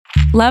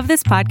Love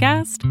this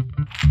podcast?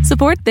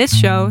 Support this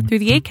show through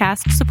the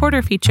Acast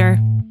supporter feature.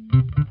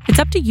 It's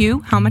up to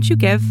you how much you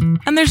give,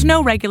 and there's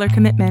no regular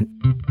commitment.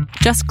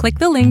 Just click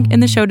the link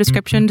in the show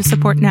description to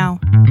support now.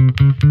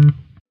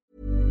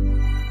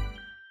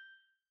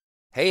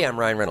 Hey, I'm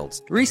Ryan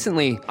Reynolds.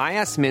 Recently, I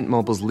asked Mint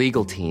Mobile's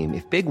legal team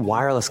if big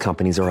wireless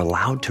companies are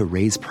allowed to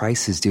raise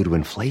prices due to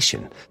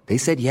inflation. They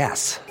said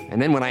yes.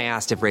 And then when I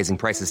asked if raising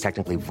prices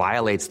technically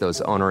violates those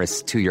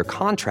onerous two-year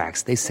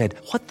contracts, they said,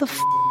 "What the f***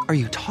 are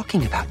you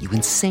talking about, you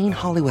insane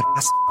Hollywood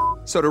ass?"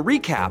 So to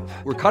recap,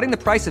 we're cutting the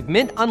price of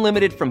Mint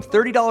Unlimited from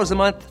 $30 a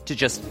month to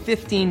just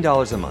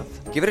 $15 a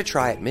month. Give it a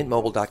try at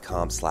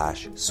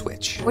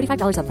mintmobile.com/switch.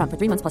 $45 up front for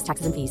 3 months plus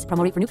taxes and fees.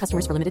 Promo rate for new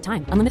customers for limited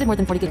time. Unlimited more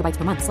than 40 gigabytes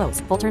per month. Slows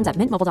full terms at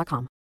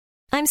mintmobile.com.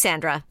 I'm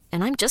Sandra,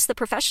 and I'm just the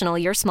professional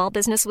your small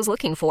business was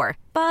looking for.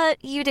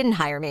 But you didn't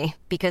hire me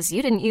because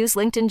you didn't use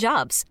LinkedIn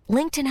Jobs.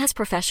 LinkedIn has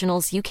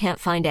professionals you can't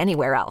find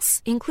anywhere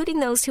else, including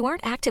those who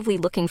aren't actively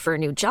looking for a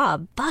new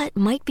job, but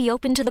might be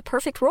open to the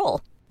perfect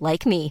role,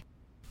 like me.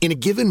 In a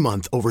given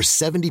month, over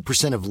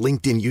 70% of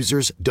LinkedIn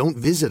users don't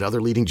visit other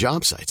leading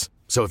job sites.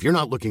 So if you're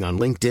not looking on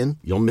LinkedIn,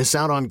 you'll miss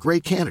out on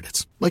great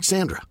candidates like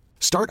Sandra.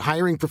 Start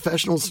hiring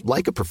professionals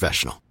like a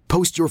professional.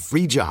 Post your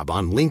free job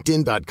on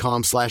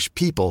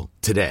linkedin.com/people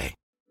today.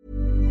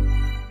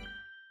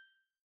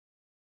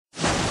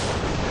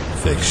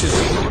 Fiction,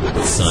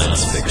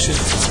 science fiction,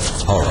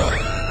 horror,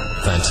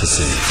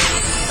 fantasy,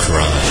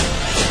 crime,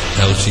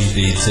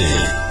 LGBT,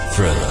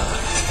 thriller.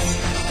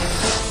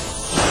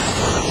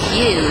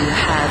 You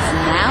have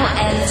now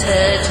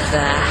entered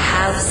the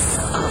House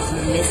of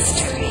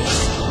Mystery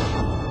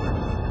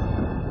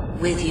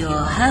with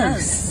your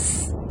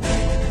hosts,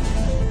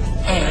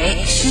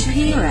 Eric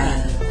Shapiro,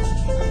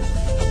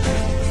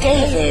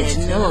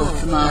 David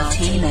North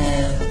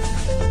Martino,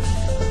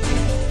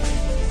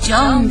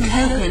 John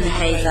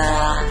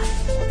Copenhaver,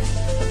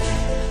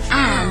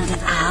 and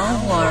Al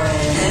Warren.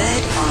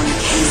 Heard on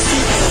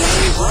KCAA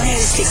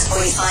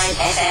 106.5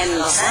 FM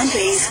Los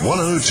Angeles,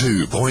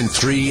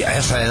 102.3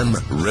 FM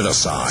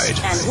Riverside,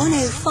 and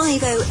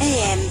 105.0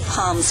 AM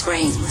Palm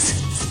Springs.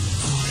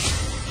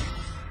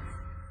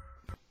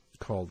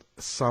 Called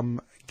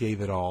Some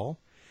Gave It All,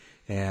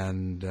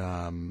 and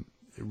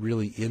it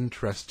really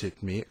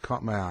interested me. It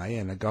caught my eye,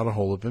 and I got a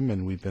hold of him,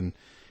 and we've been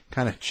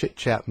kind of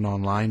chit-chatting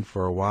online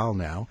for a while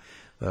now.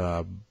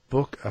 The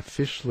book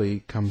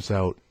officially comes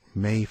out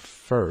May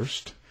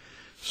 1st,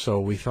 so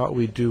we thought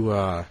we'd do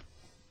a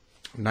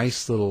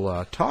nice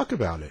little talk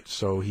about it.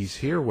 So he's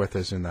here with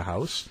us in the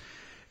house,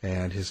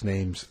 and his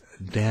name's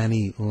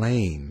Danny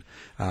Lane.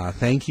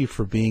 Thank you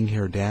for being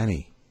here,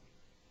 Danny.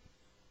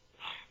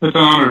 It's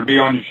an honor to be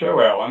on your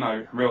show, Alan.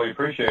 I really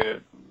appreciate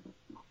it.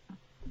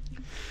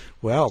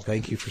 Well,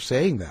 thank you for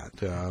saying that.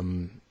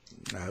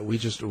 We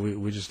just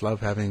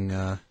love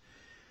having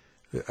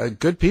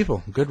good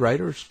people, good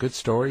writers, good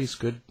stories,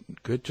 good.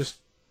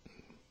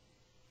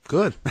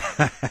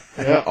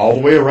 Yeah, all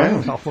the way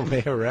around. All the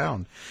way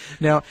around.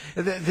 Now,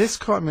 this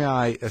caught my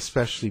eye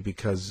especially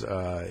because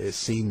it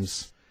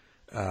seems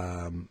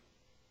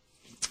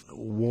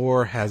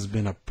war has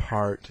been a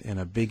part and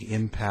a big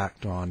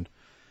impact on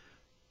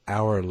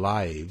our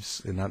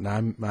lives. And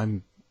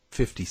I'm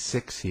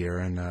 56 here,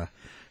 and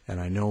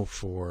I know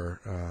for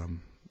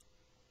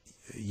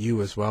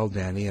you as well,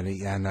 Danny,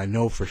 and I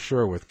know for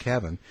sure with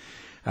Kevin.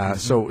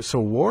 So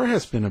war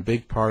has been a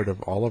big part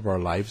of all of our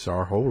lives,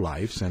 our whole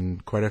lives,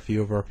 and quite a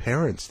few of our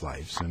parents'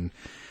 lives. And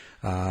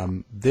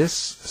this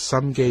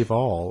Some Gave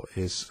All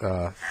is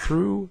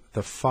through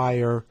the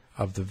fire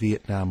of the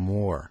Vietnam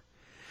War.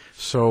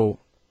 So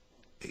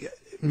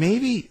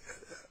maybe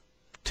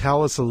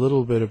tell us a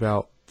little bit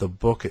about the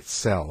book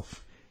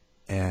itself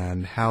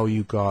and how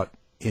you got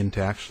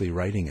into actually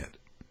writing it.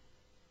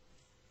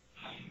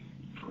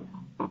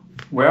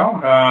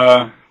 Well,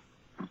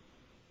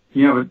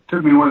 it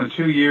took me more than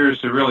 2 years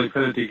to really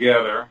put it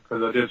together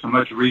because I did so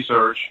much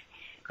research.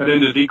 Got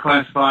into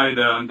declassified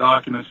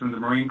documents from the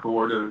Marine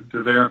Corps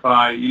to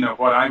verify,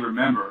 what I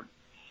remember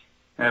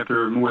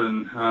after more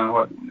than,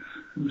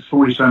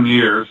 40-some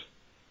years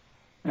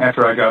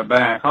after I got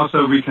back.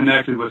 Also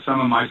reconnected with some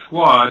of my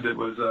squad that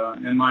was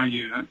in my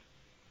unit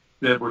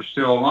that were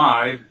still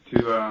alive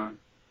to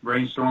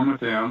brainstorm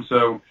with them.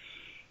 So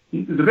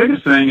the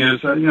biggest thing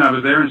is, I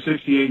was there in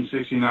 68 and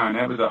 69.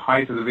 That was the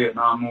height of the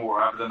Vietnam War.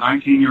 I was a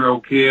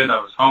 19-year-old kid. I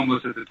was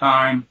homeless at the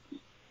time.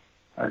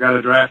 I got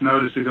a draft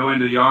notice to go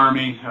into the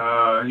Army, so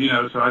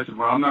I said,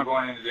 well, I'm not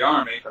going into the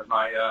Army because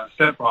my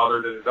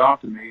stepfather that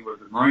adopted me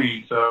was a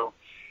Marine. So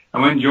I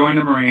went and joined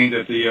the Marines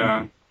at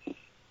the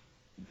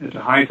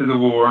height of the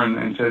war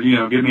and said,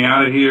 get me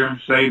out of here,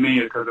 save me,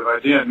 because if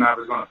I didn't, I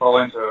was going to fall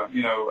into,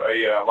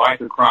 a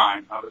life of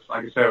crime. I was,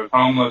 like I said, I was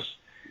homeless,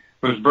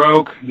 was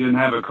broke, didn't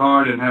have a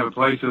car, didn't have a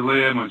place to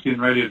live, and was getting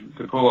ready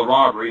to pull a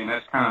robbery, and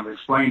that's kind of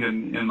explained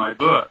in my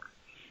book.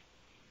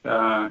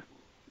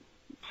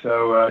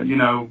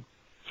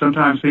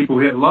 Sometimes people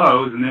hit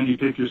lows, and then you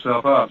pick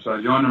yourself up. So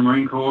I joined the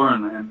Marine Corps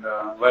and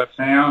left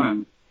town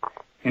and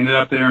ended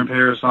up there in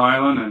Parris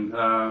Island, and,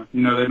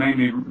 they made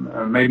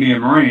me a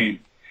Marine.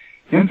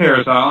 in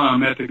Parris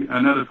Island, I met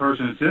another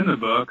person that's in the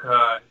book.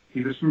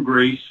 He was from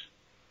Greece,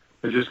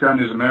 had just gotten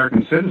his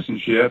American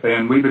citizenship,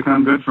 and we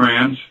become good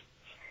friends.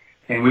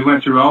 And we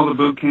went through all the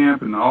boot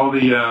camp and all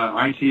the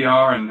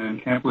ITR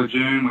and Camp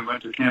Lejeune. We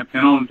went to Camp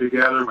Pendleton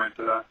together, went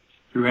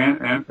through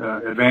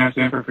advanced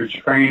infantry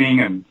training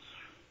and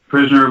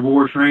prisoner of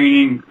war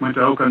training, went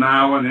to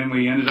Okinawa, and then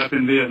we ended up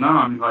in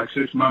Vietnam like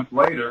 6 months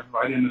later,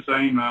 right in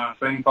the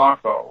same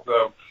foxhole.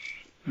 So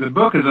the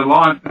book is a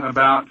lot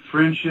about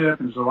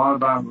friendship. It's a lot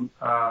about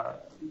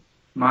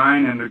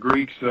mine and the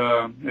Greeks'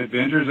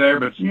 adventures there,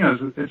 but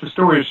it's a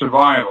story of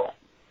survival.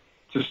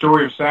 It's a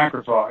story of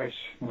sacrifice,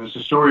 and it's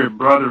a story of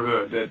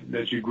brotherhood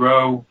that you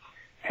grow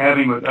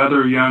having with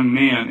other young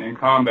men in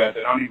combat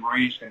that only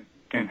Marines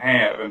can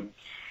have. And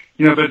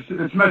but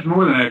it's much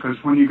more than that,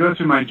 because when you go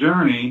through my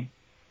journey,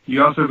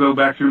 you also go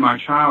back through my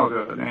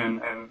childhood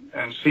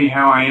and see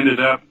how I ended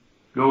up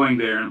going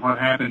there and what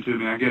happened to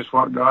me. I guess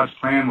what God's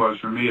plan was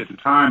for me at the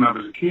time I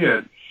was a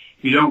kid.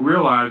 You don't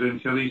realize it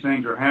until these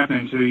things are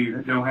happening to you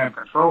that you don't have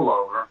control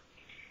over,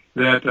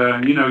 that,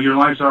 your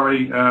life's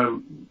already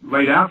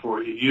laid out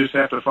for you. You just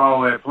have to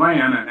follow that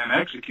plan and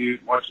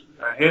execute what's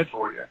ahead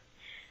for you.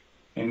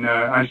 And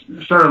I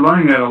started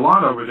learning that a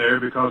lot over there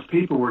because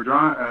people were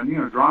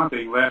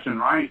dropping left and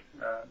right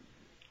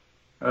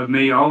of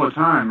me all the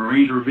time.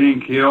 Marines were being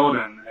killed,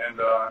 and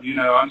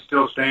I'm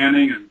still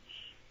standing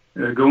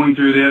and going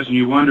through this, and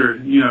you wonder,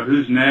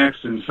 who's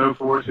next and so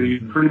forth. So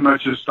you pretty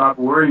much just stop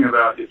worrying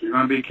about if you're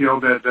going to be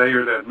killed that day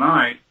or that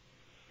night,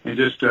 and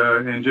just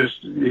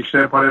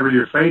accept whatever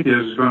your fate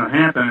is going to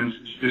happen, and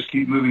just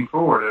keep moving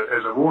forward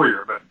as a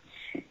warrior. But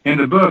in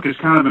the book, it's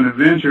kind of an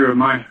adventure of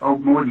my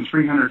more than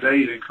 300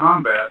 days in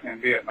combat in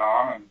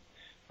Vietnam, and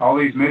all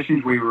these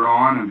missions we were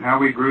on, and how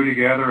we grew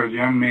together as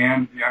young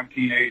men, young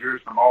teenagers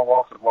from all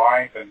walks of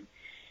life, and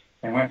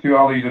went through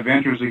all these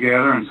adventures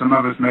together, and some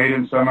of us made it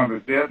and some of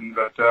us didn't.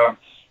 But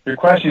your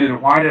question is,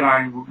 why did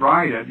I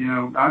write it?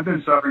 I've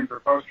been suffering from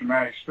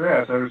post-traumatic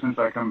stress ever since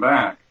I come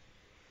back,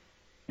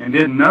 and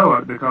didn't know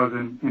it because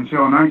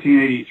until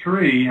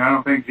 1983, I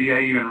don't think VA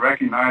even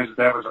recognized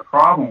that was a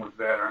problem with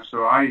veterans.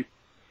 So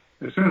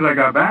as soon as I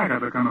got back, I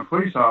became a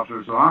police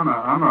officer. So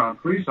I'm a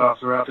police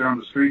officer out there on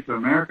the streets of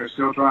America,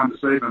 still trying to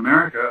save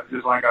America,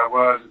 just like I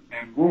was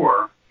in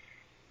war.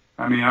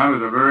 I mean, I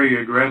was a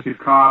very aggressive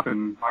cop,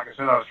 and like I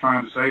said, I was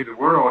trying to save the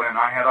world, and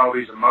I had all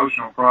these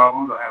emotional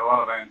problems. I had a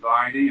lot of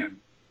anxiety and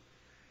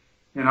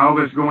all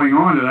this going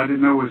on that I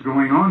didn't know was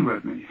going on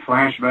with me,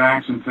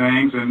 flashbacks and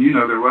things. And,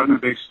 there wasn't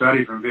a big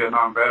study from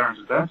Vietnam veterans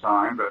at that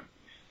time. But,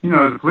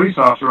 as a police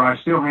officer, I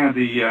still had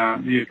the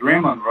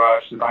adrenaline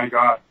rush that I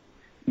got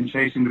in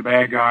chasing the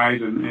bad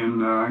guys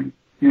and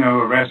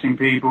arresting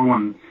people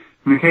and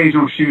an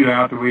occasional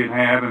shootout that we'd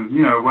have. And,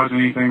 it wasn't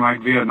anything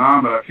like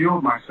Vietnam, but I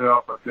fueled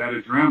myself with that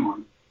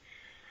adrenaline.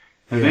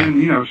 And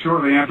then,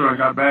 shortly after I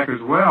got back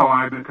as well,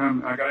 I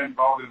got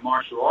involved in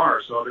martial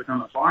arts. So I became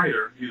a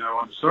fighter,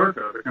 on the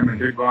circuit. I became a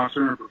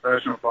kickboxer and a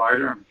professional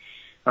fighter. And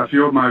I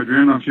fueled my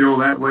adrenaline fuel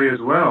that way as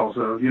well.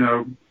 So,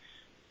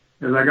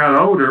 as I got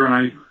older and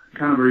I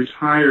kind of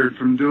retired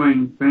from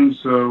doing things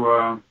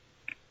so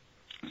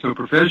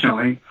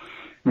professionally,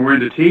 more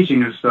into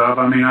teaching and stuff,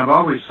 I mean, I've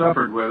always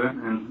suffered with it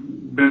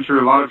and been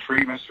through a lot of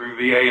treatments through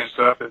VA and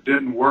stuff that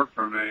didn't work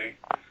for me.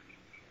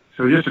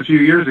 So just a few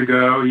years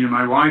ago,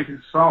 my wife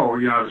saw,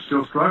 I was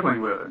still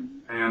struggling with it.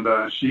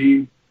 And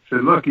she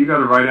said, look, you got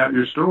to write out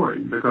your story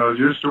because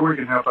your story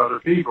can help other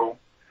people,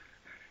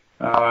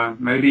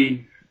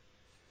 maybe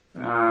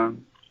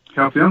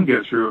help them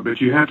get through it.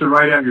 But you have to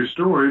write out your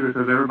story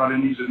because everybody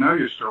needs to know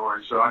your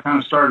story. So I kind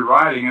of started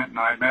writing it, and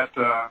I met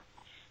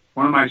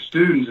one of my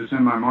students that's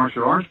in my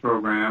martial arts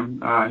program.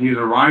 He's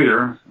a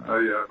writer,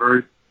 a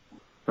very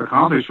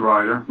accomplished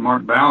writer,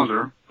 Mark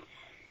Bowser.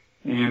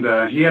 And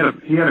he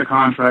had a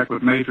contract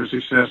with Made for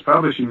Success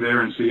Publishing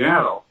there in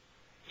Seattle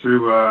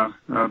through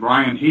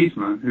Brian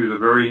Heathman, who's a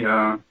very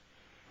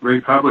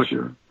great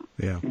publisher.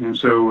 Yeah. And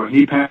so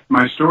he passed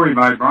my story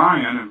by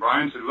Brian, and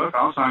Brian said, "Look,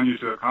 I'll sign you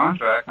to a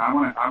contract. I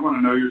want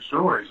to know your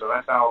story." So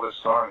that's how all this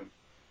started.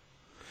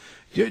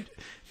 Do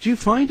you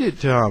find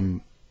it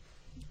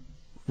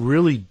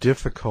really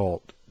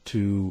difficult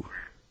to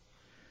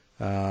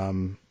how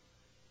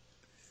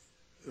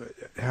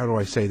do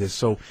I say this?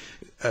 So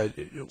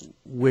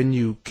when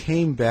you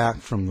came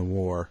back from the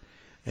war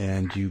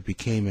and you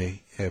became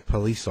a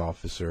police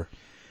officer,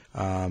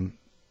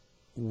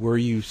 were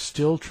you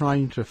still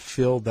trying to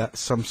fill that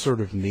some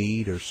sort of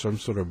need or some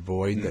sort of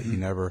void that you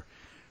never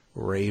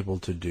were able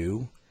to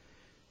do?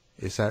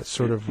 Is that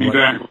sort of what?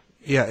 Exactly.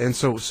 Yeah, and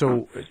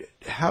so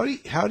how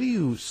do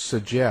you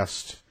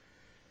suggest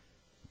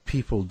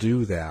people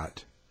do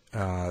that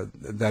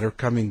that are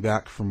coming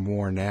back from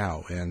war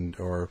now,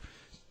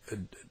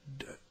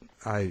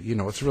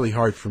 it's really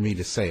hard for me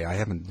to say. I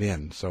haven't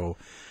been, so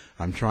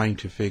I'm trying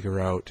to figure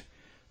out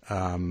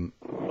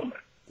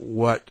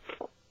what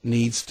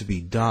needs to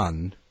be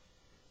done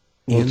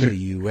in the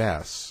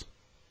U.S.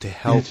 to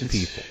help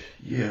people.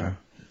 Yeah.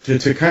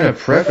 To kind of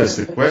preface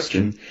the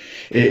question,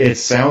 it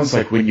sounds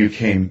like when you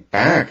came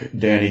back,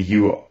 Danny,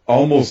 you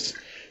almost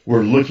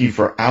were looking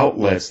for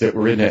outlets that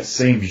were in that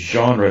same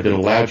genre that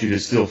allowed you to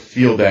still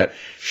feel that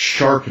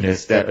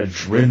sharpness, that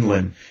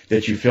adrenaline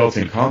that you felt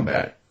in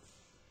combat.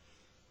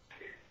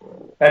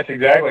 That's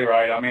exactly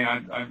right. I mean,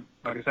 I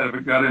like I said, I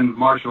got into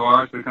martial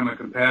arts, become a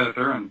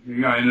competitor, and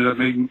I ended up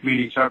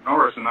meeting Chuck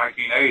Norris in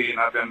 1980, and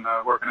I've been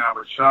working out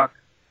with Chuck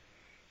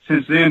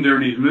since then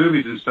during these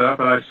movies and stuff.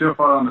 But I still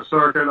fought on the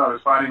circuit. I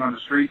was fighting on the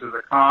streets as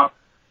a cop.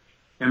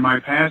 In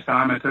my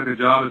pastime, I took a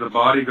job as a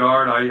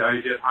bodyguard.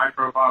 I did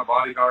high-profile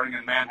bodyguarding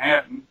in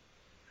Manhattan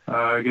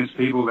against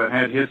people that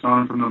had hits on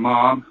them from the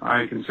mob.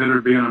 I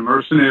considered being a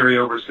mercenary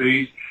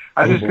overseas.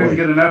 I just couldn't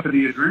get enough of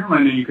the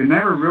adrenaline, and you can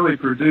never really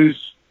produce.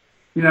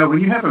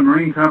 When you have a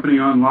Marine company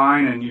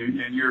online and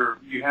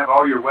you have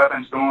all your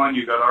weapons going,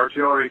 you got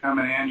artillery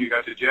coming in, you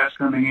got the jets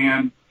coming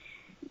in,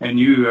 and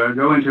you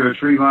go into a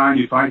tree line,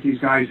 you fight these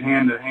guys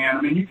hand to hand.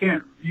 I mean, you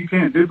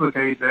can't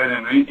duplicate that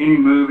in any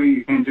movie.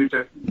 You can't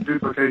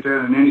duplicate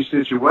that in any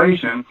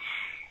situation.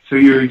 So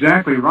you're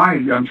exactly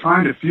right. I'm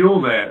trying to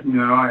fuel that.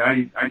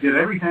 I did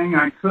everything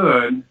I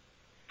could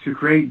to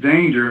create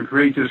danger and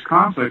create this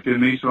conflict in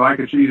me so I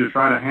could either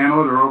try to handle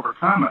it or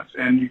overcome it.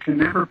 And you can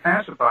never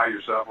pacify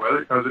yourself with it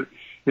because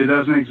it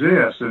doesn't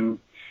exist. And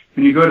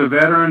when you go to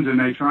veterans and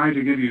they try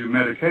to give you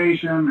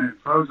medication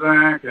and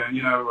Prozac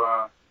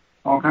and,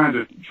 all kinds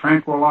of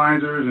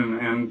tranquilizers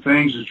and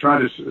things to try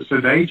to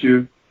sedate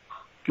you,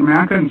 I mean,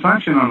 I couldn't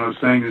function on those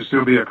things and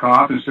still be a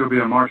cop and still be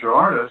a martial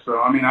artist.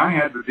 So, I mean, I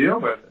had to deal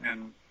with it.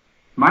 And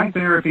my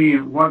therapy,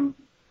 what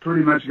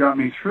pretty much got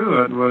me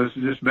through it was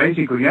just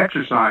basically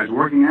exercise,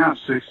 working out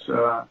 6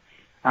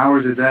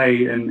 hours a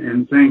day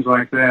and things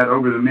like that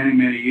over the many,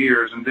 many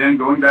years, and then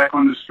going back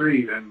on the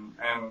street and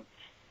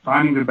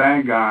finding the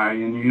bad guy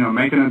and,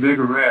 making a big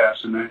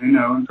arrest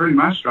and pretty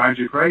much drives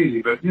you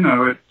crazy. But,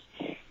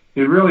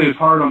 it really is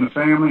hard on the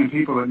family and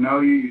people that know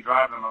you. You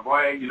drive them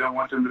away. You don't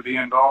want them to be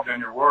involved in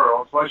your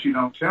world. Plus, you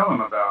don't tell them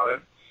about it.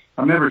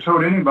 I've never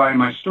told anybody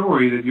my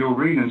story that you'll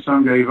read in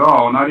Some Gave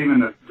All, not even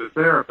the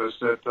therapist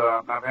that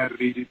I've had to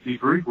be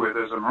debriefed with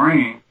as a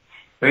Marine.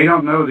 They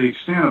don't know the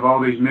extent of all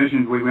these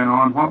missions we went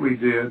on, what we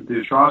did, the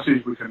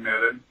atrocities we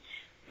committed,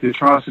 the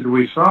atrocities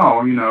we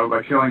saw,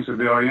 by killing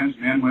civilians,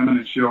 men, women,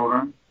 and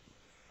children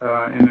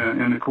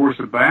in the course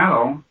of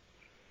battle.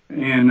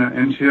 And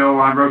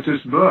until I wrote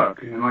this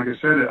book. And like I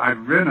said,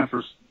 I've written it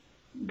for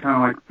kind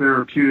of like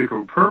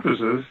therapeutical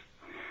purposes.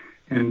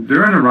 And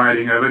during the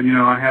writing of it,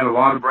 I had a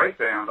lot of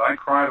breakdowns. I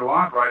cried a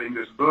lot writing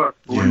this book,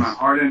 pouring my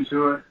heart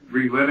into it,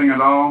 reliving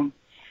it all.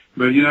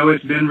 But,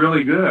 it's been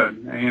really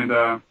good. And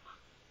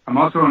I'm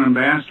also an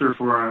ambassador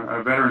for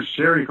a veterans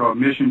charity called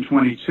Mission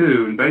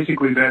 22. And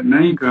basically that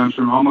name comes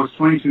from almost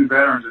 22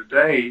 veterans a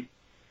day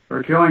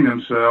are killing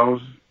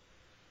themselves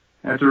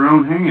at their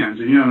own hands.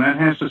 And, that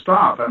has to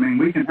stop. I mean,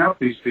 we can help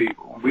these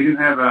people. We didn't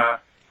have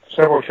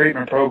several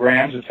treatment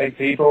programs to take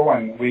people,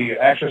 and we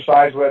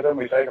exercise with them.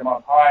 We take them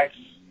on hikes.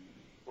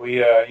 We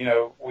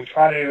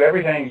try to do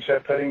everything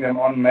except putting them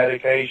on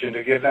medication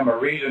to give them a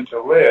reason to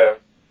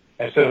live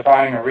instead of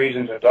finding a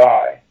reason to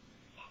die.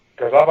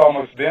 Because I've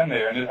almost been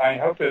there, and I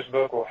hope this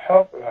book will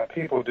help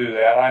people do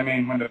that. I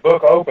mean, when the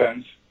book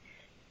opens,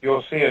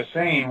 you'll see a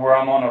scene where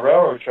I'm on a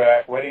railroad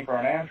track waiting for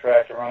an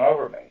Amtrak to run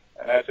over me.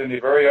 And that's in the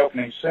very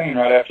opening scene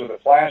right after the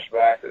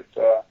flashback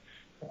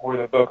where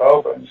the book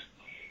opens.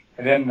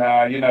 And then,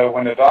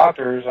 when the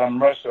doctors,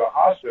 I'm rushed to a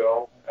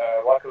hospital,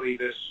 luckily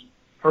this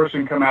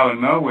person come out of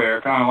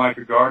nowhere, kind of like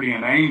a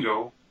guardian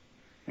angel,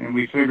 and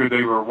we figured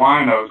they were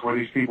winos, where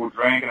these people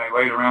drank and they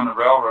laid around the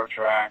railroad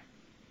track,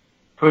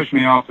 pushed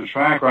me off the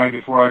track right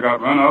before I got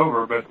run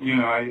over. But,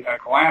 I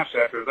collapsed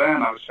after that,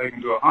 and I was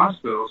taken to a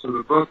hospital. So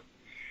the book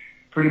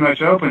pretty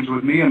much opens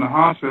with me in the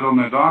hospital, and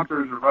the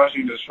doctors are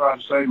rushing to try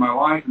to save my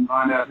life and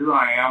find out who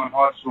I am and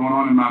what's going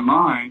on in my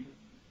mind.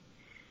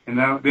 And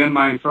then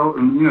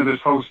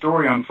this whole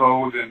story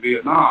unfolds in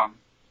Vietnam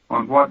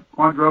on what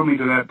drove me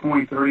to that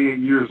point 38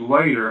 years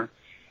later,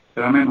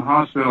 that I'm in the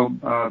hospital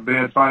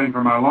bed fighting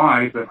for my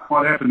life, that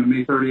what happened to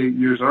me 38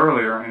 years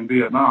earlier in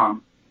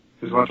Vietnam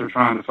is what they're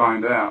trying to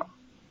find out.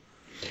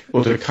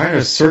 Well, to kind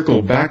of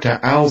circle back to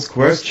Al's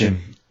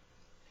question,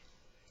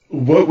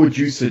 what would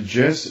you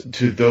suggest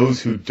to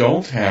those who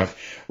don't have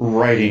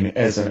writing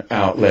as an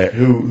outlet,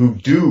 who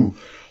do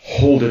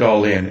hold it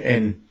all in?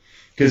 And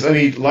because, I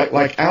mean,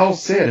 like Al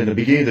said in the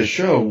beginning of the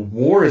show,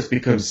 war has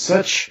become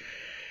such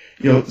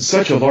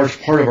a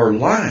large part of our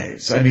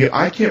lives. I mean,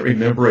 I can't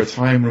remember a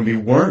time when we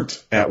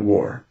weren't at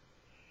war.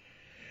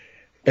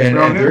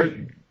 Here's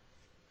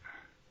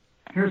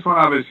what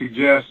I would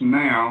suggest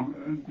now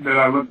that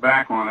I look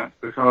back on it,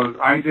 because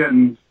I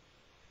didn't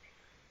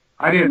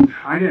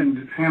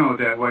handle it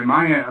that way.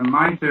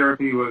 My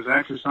therapy was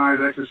exercise,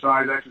 make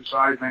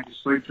you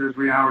sleep 2 or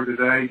 3 hours a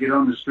day, get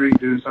on the street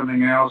doing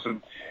something else,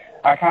 and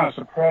I kind of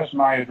suppressed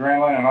my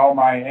adrenaline and all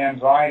my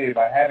anxiety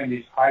by having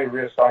these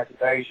high-risk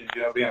occupations,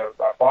 being a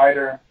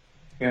fighter,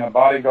 being a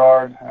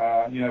bodyguard,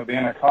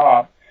 being a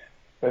cop.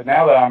 But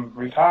now that I'm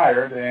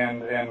retired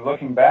and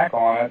looking back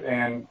on it,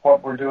 and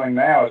what we're doing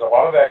now is a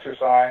lot of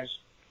exercise,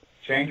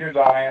 change your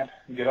diet,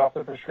 get off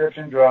the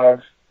prescription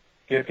drugs,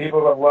 get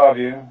people that love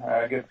you,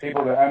 get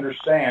people that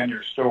understand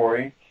your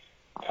story.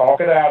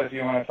 Talk it out if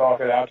you want to talk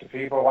it out to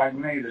people like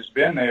me that's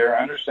been there,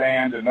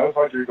 understands, and knows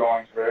what you're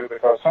going through.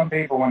 Because some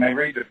people, when they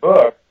read the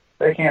book,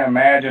 they can't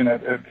imagine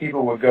that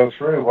people would go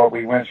through what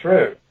we went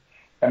through.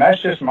 And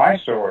that's just my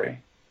story.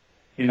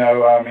 You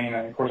know, I mean,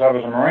 of course, I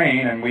was a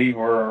Marine, and we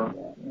were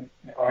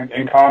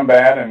in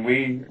combat, and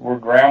we were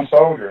ground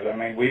soldiers. I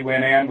mean, we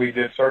went in, we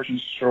did search and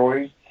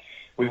destroys.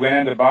 We went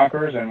into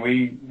bunkers, and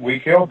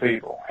we killed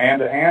people, hand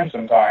to hand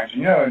sometimes.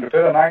 You know, and to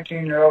put a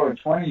 19-year-old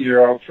and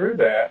 20-year-old through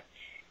that,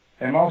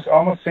 it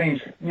almost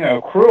seems, you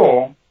know,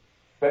 cruel.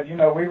 But, you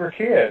know, we were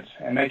kids,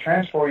 and they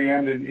transport you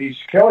into these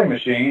killing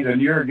machines,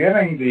 and you're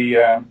given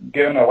the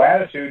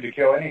latitude to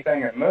kill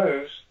anything that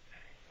moves.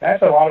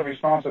 That's a lot of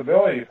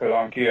responsibility to put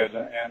on kids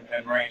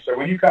and Marines. So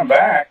when you come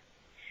back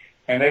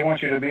and they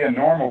want you to be a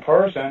normal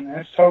person,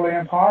 it's totally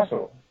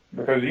impossible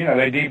because, you know,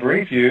 they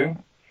debrief you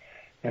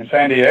in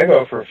San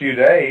Diego for a few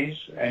days,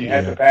 and you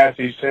have to pass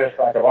these tests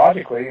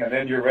psychologically, and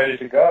then you're ready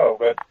to go.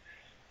 But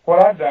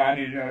what I've done,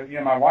 you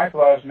know, my wife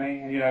loves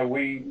me. You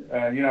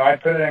know, I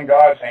put it in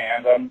God's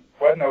hands. I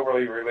wasn't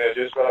overly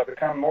religious, but I've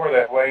become more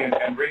that way in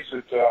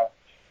recent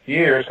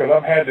years because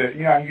I've had to,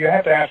 you know, you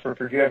have to ask for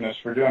forgiveness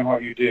for doing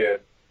what you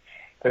did.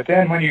 But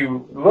then when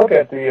you look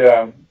at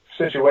the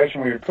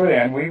situation we were put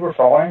in, we were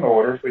following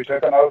orders. We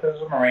took an oath as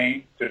a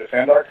Marine to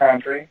defend our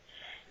country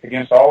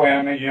against all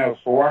enemies, you know,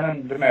 foreign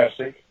and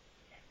domestic,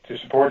 to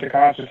support the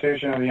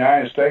Constitution of the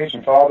United States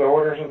and follow the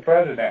orders of the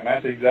President. And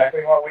that's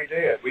exactly what we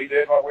did. We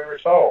did what we were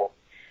told.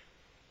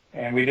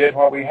 And we did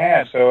what we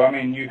had. So, I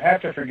mean, you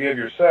have to forgive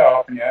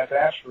yourself, and you have to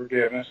ask for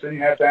forgiveness. Then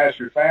you have to ask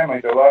your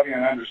family to love you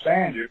and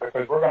understand you,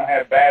 because we're going to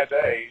have bad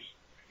days.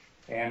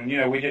 And, you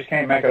know, we just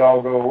can't make it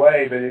all go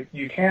away, but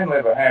you can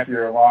live a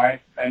happier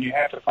life, and you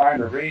have to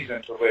find a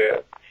reason to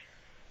live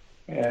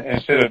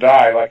instead of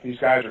die like these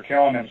guys are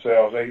killing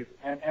themselves.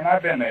 And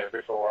I've been there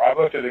before. I've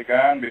looked at a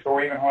gun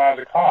before, even when I was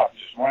a cop,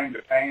 just wanting the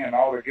pain and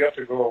all the guilt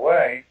to go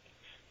away.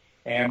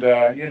 And,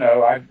 you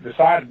know, I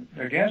decided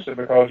against it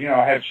because, you know,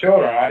 I had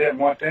children. I didn't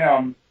want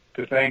them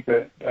to think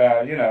that,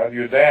 you know,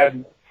 your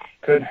dad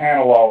couldn't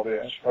handle all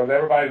this. Because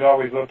everybody's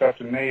always looked up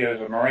to me as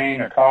a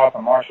Marine, a cop,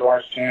 a martial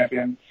arts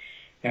champion,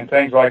 and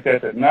things like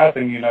that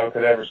nothing, you know,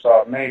 could ever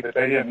stop me. But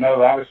they didn't know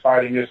that I was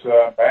fighting this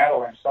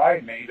battle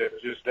inside me that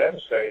was just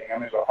devastating. I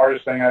mean, it's the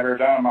hardest thing I've ever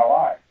done in my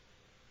life.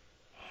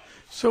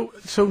 So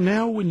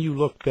now when you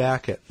look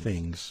back at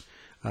things,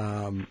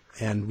 and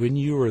when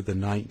you were the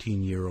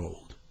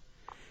 19-year-old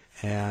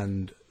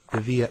and the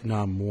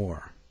Vietnam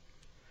War,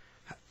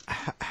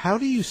 how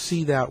do you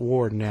see that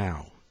war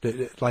now?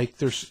 Like,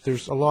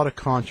 there's a lot of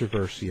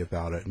controversy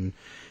about it,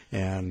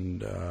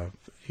 and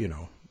you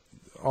know,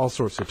 all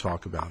sorts of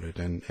talk about it,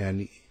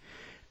 and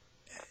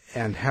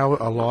how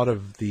a lot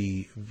of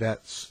the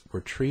vets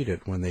were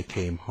treated when they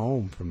came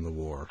home from the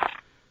war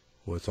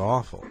was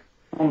awful.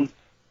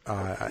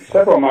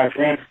 Several of my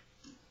friends,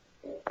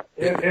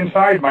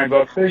 inside my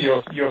book too,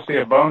 you'll see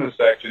a bonus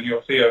section.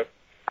 You'll see a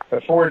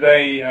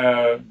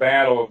 4-day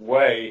battle of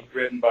Way,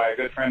 written by a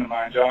good friend of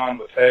mine, John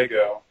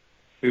Latego,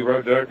 who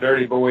wrote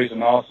Dirty Boys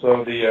and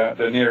also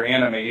the Near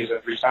Enemy. He's a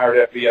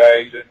retired FBI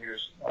agent. He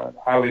was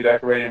highly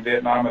decorated in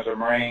Vietnam as a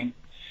Marine.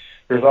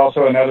 There's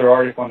also another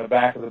article in the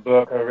back of the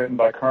book written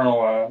by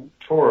Colonel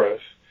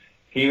Torres.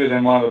 He was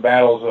in one of the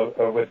battles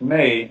with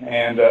me,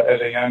 and as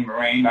a young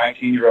Marine,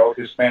 19-year-old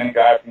Hispanic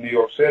guy from New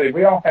York City,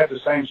 we all had the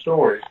same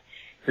stories.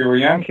 We were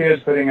young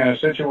kids putting in a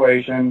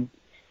situation.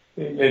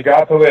 It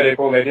got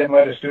political. They didn't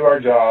let us do our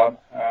job.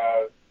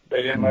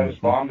 They didn't let us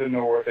bomb the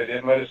North. They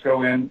didn't let us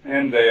go in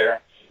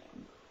there.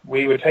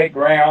 We would take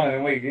ground, and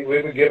then we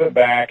would give it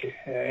back,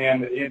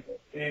 and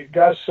it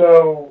got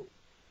so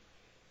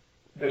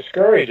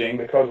discouraging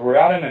because we're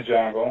out in the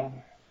jungle.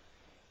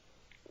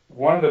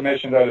 One of the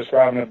missions I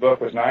described in the book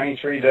was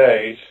 93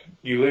 days.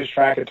 You lose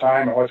track of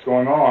time and what's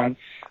going on.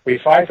 We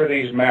fight for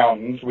these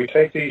mountains. We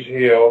take these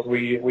hills.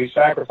 We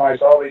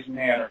sacrifice all these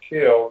men are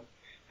killed.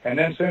 And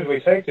then as soon as we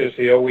take this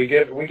hill, we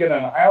get in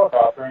a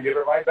helicopter and give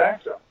it right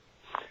back to them.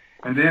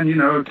 And then, you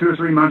know, 2 or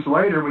 3 months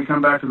later, we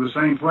come back to the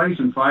same place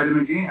and fight them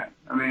again.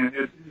 I mean,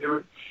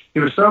 it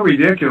was so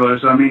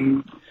ridiculous. I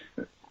mean,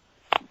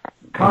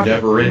 a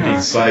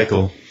never-ending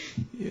cycle.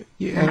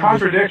 In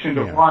contradiction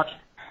to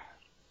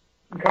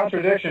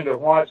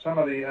what some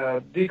of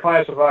the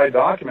declassified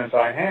documents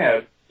I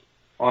had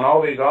on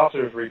all these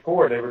officers'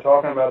 report, they were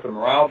talking about the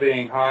morale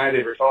being high.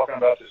 They were talking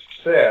about the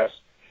success.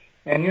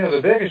 And, you know,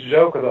 the biggest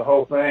joke of the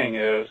whole thing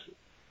is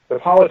the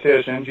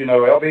politicians, you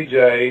know,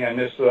 LBJ and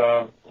this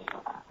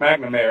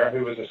McNamara,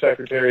 who was the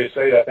Secretary of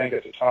State, I think,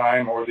 at the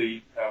time, or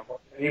he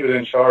was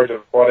in charge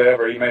of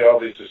whatever. He made all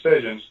these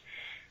decisions.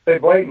 They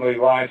blatantly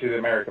lied to the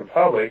American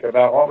public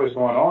about what was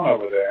going on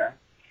over there.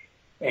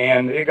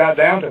 And it got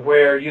down to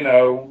where, you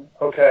know,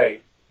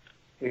 it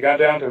got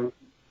down to,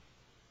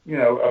 you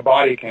know, a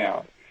body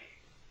count.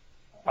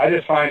 I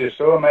just find it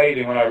so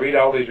amazing when I read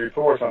all these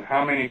reports on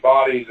how many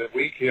bodies that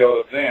we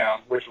killed of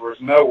them, which there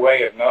was no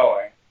way of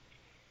knowing.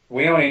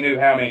 we only knew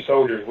how many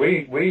soldiers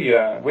we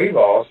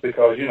lost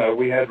because, you know,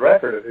 we had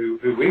record of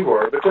who we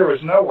were. But there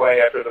was no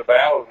way after the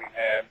battle we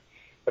had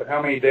of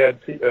how many dead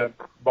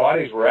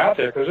bodies were out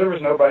there because there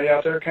was nobody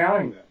out there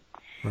counting them.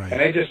 Right. And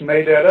they just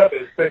made that up.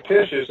 It's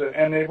fictitious.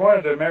 And they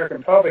wanted the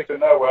American public to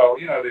know, well,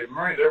 you know, the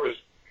Marines, there was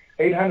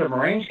 800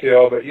 Marines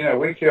killed, but, you know,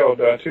 we killed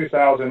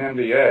 2,000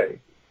 MDA.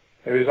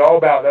 It was all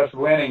about us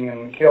winning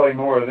and killing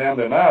more of them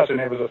than us, and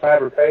it was a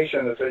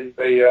fabrication that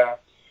they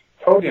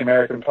told the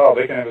American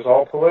public, and it was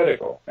all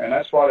political. And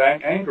that's what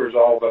angers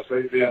all of us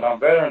Vietnam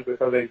veterans,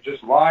 because they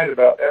just lied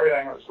about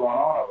everything that was going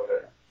on over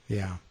there.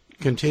 Yeah,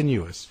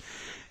 continuous.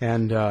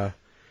 And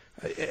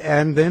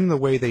then the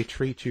way they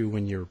treat you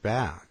when you're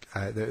back,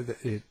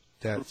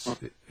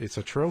 it's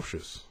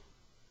atrocious.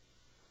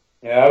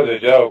 Yeah, that was a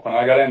joke. When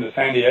I got into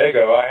San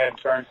Diego, I hadn't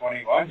turned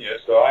 21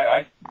 yet, so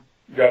I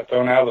got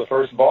thrown out of the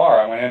first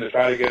bar. I went in to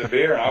try to get a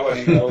beer, and I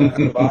wasn't even old enough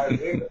to buy a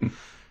beer.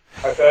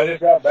 I said, I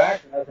just got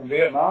back from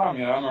Vietnam,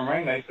 you know, I'm a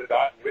Marine. They said,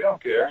 we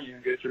don't care. You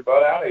can get your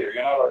butt out of here.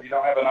 You know, you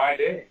don't have an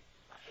ID.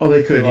 Oh,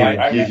 they couldn't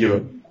even give you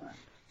a...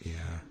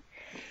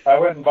 I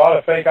went and bought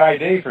a fake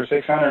ID for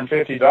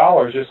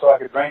 $650 just so I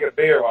could drink a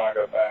beer when I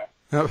got back.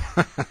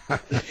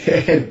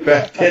 And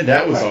back then,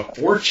 that was a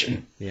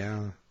fortune.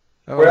 Yeah.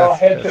 Oh, well, I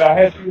had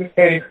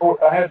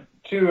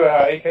two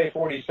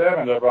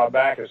AK-47s I brought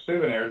back as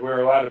souvenirs. We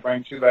were allowed to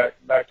bring two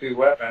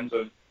weapons,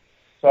 and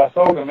so I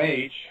sold them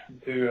each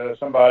to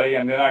somebody,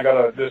 and then I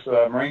got this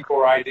Marine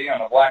Corps ID on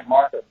the black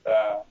market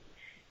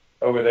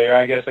over there.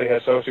 I guess they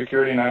had Social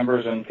Security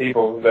numbers and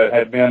people that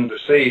had been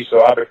deceased,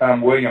 so I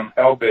become William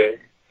Helbig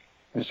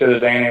instead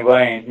of Danny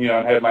Lane, you know,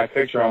 and had my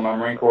picture on my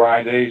Marine Corps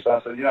ID. So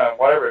I said, you know,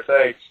 whatever it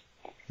takes.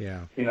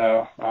 Yeah. You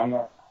know, I'm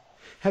not.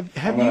 Have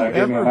you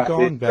ever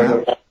gone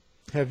back?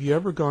 Have you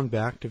ever gone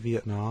back to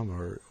Vietnam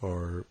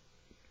or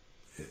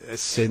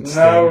since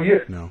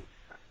then? No.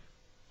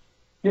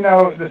 You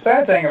know, the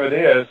sad thing of it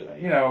is,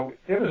 you know,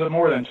 it was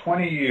more than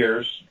 20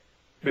 years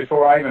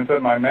before I even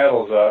put my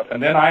medals up.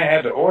 And then I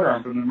had to order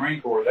them from the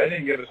Marine Corps. They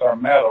didn't give us our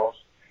medals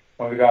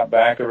when we got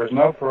back. There was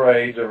no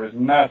parades. There was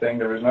nothing.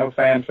 There was no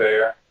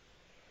fanfare.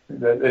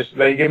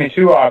 They give me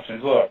two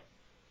options. Look,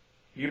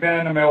 you've been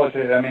in the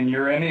military. I mean,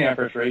 you're in the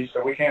infantry,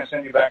 so we can't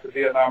send you back to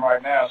Vietnam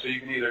right now. So you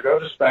can either go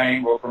to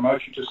Spain, we'll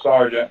promote you to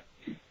sergeant,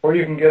 or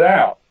you can get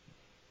out.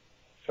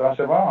 So I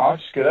said, well, I'll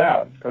just get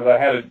out because I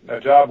had a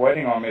job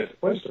waiting on me at the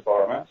police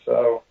department.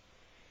 So,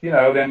 you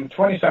know, then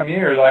 20-some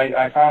years,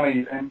 I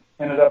finally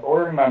ended up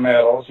ordering my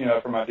medals, you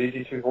know, for my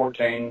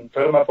DD-214,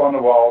 put them up on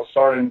the wall,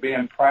 started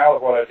being proud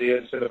of what I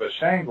did instead of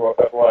ashamed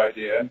of what I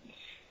did.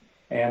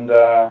 And,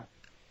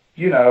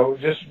 you know,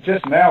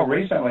 just now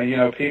recently, you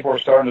know, people are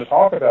starting to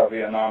talk about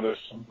Vietnam. There's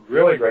some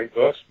really great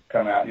books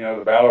come out, you know,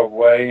 The Battle of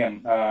Hue,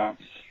 and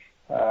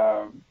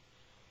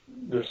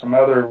there's some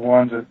other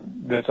ones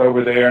that's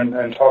over there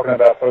and talking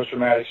about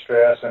post-traumatic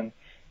stress. And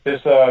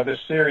this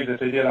series that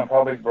they did on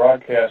public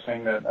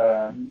broadcasting that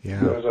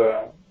was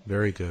a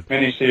very good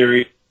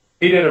miniseries.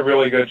 He did a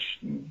really good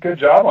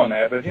job on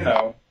that. But, you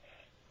know,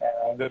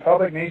 the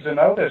public needs to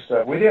know this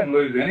stuff. We didn't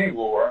lose any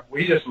war.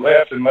 We just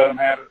left and let them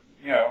have it,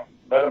 you know,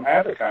 let them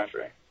have the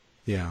country.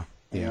 Yeah.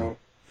 Yeah,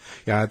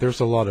 there's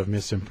a lot of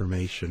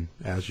misinformation,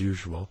 as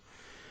usual.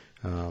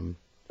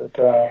 But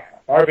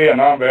our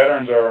Vietnam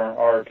veterans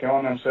are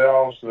killing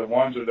themselves. The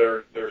ones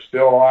that they're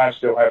still alive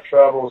still have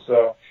trouble.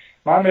 So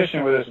my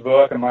mission with this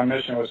book and my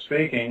mission with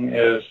speaking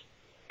is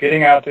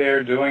getting out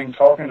there,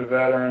 talking to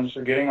veterans,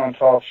 getting on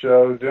talk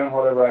shows, doing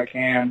whatever I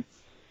can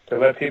to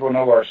let people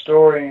know our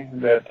story,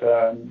 that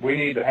we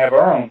need to have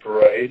our own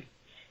parade.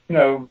 You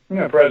know,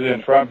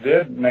 President Trump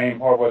did name,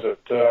 what was it,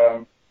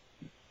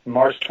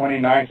 March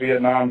 29th,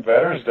 Vietnam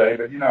Veterans Day,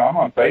 but, you know, I'm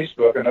on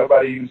Facebook and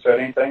nobody even said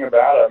anything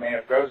about it. I mean,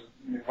 it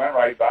went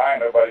right by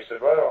and nobody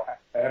said, well,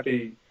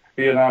 happy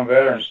Vietnam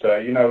Veterans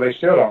Day. You know, they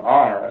still don't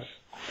honor us.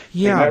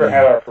 Yeah. We never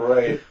had our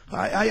parade.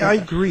 I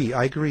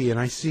agree, and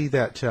I see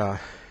that,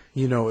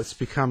 you know, it's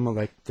become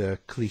like the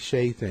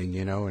cliche thing,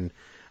 you know, and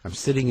I'm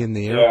sitting in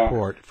the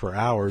airport for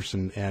hours,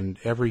 and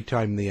every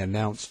time they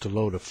announce to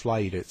load a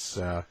flight, it's,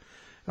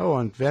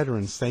 on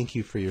veterans, thank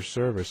you for your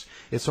service.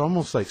 It's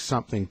almost like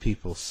something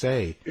people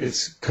say.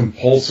 It's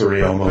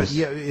compulsory almost. But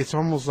yeah, it's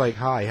almost like,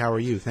 hi, how are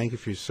you? Thank you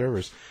for your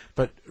service.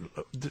 But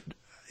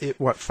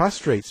what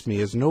frustrates me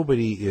is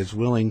nobody is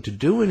willing to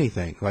do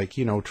anything. Like,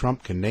 you know,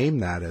 Trump can name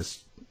that as,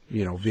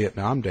 you know,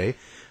 Vietnam Day,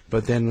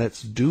 but then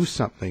let's do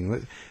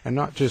something. And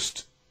not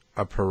just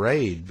a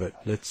parade, but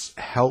let's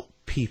help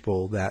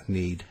people that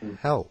need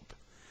help.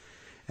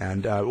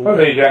 And well,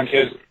 these young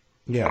kids.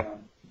 Yeah,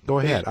 go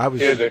ahead.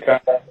 Kids that come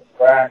back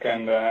from Iraq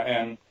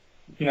and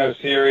you know,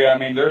 Syria. I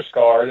mean, they're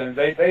scarred, and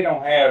they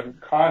don't have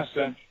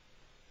constant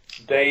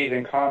days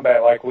in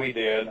combat like we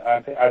did.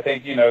 I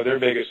think, you know, their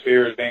biggest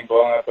fear is being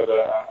blown up with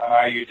an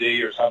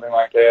IUD or something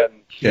like that.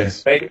 And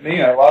yes. You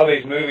know, a lot of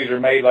these movies are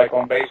made like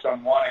based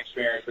on one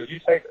experience. But you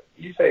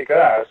take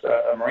us,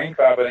 a Marine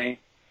company.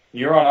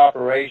 You're on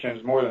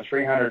operations more than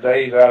 300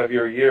 days out of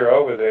your year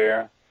over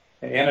there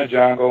in a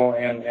jungle,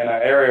 in an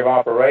area of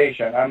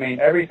operation. I mean,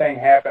 everything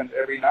happens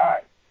every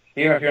night.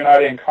 even if you're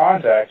not in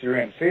contact, you're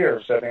in fear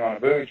of stepping on a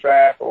booby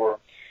trap or,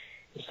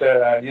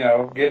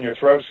 getting your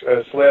throat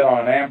slit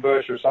on an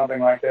ambush or something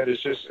like that.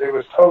 It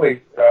was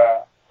totally,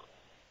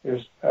 it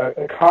was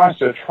a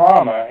constant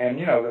trauma, and,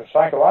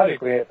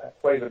 psychologically it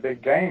plays a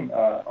big game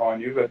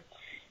on you, but,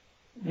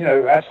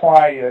 that's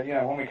why,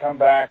 when we come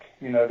back,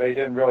 they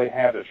didn't really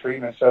have the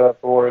treatment set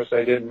up for us.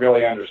 They didn't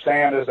really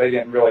understand us. They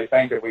didn't really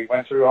think that we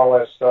went through all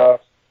that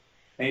stuff.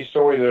 These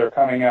stories that are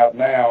coming out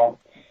now,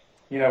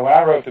 when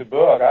I wrote the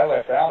book, I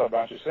left out a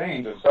bunch of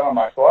scenes, and some of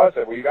my squad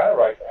said, well, you got to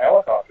write the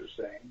helicopter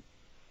scene,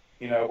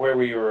 where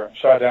we were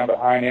shot down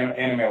behind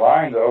enemy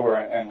lines over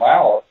in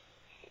Laos.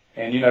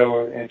 And,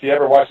 if you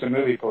ever watched the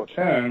movie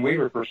Platoon, we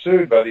were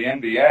pursued by the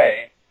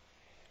NBA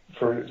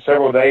for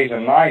several days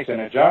and nights in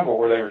a jungle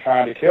where they were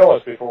trying to kill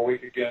us before we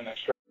could get an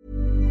extraction.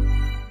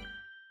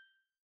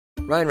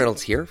 Ryan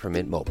Reynolds here from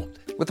Mint Mobile.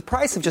 With the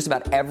price of just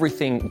about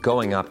everything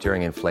going up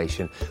during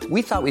inflation,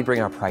 we thought we'd bring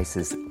our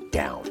prices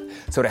down.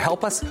 So to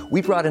help us,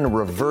 we brought in a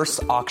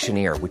reverse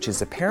auctioneer, which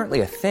is apparently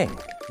a thing.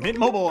 Mint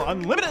Mobile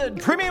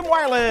Unlimited Premium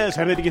Wireless.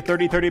 How to get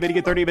 30, 30, bit to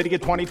get 30, bit to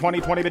get 20,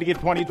 20, 20, bit to get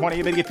 20,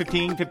 20, bit to get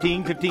 15,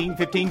 15, 15,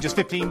 15, just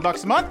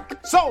 $15 a month?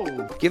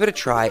 Sold! Give it a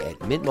try at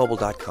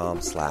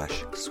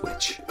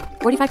mintmobile.com/switch.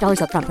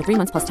 $45 up front for 3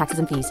 months plus taxes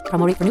and fees.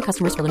 Promo rate for new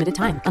customers for limited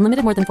time.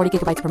 Unlimited more than 40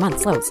 gigabytes per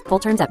month. Slows full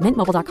terms at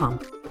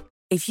mintmobile.com.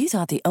 If you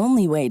thought the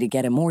only way to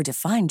get a more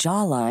defined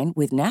jawline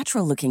with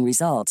natural-looking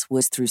results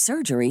was through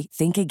surgery,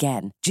 think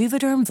again.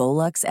 Juvederm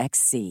Volux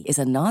XC is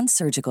a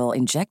non-surgical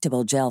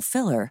injectable gel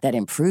filler that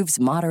improves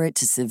moderate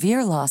to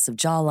severe loss of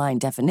jawline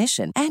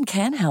definition and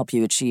can help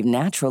you achieve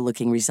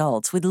natural-looking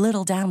results with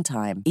little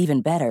downtime.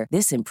 Even better,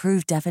 this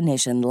improved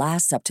definition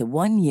lasts up to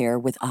 1 year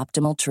with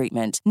optimal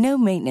treatment. No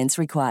maintenance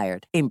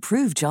required.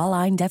 Improve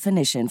jawline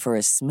definition for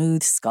a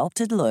smooth,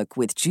 sculpted look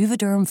with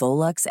Juvederm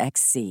Volux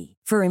XC.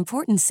 For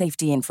important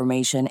safety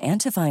information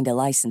and to find a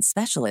licensed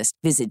specialist,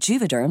 visit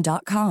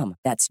Juvederm.com.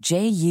 That's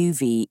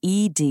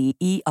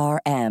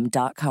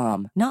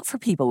JUVEDERM.com. Not for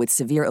people with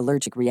severe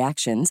allergic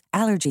reactions,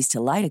 allergies to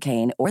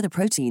lidocaine, or the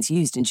proteins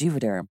used in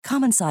Juvederm.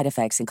 Common side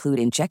effects include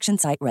injection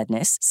site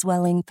redness,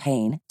 swelling,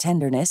 pain,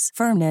 tenderness,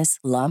 firmness,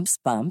 lumps,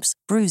 bumps,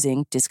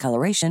 bruising,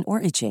 discoloration,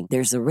 or itching.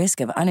 There's a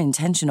risk of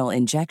unintentional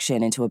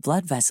injection into a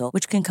blood vessel,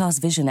 which can cause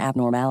vision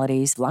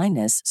abnormalities,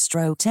 blindness,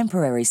 stroke,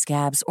 temporary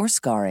scabs, or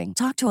scarring.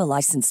 Talk to a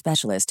licensed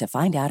specialist to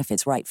find out if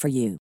it's right for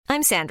you.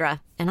 I'm Sandra,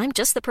 and I'm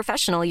just the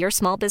professional your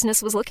small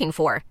business was looking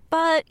for.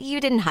 But you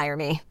didn't hire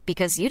me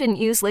because you didn't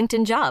use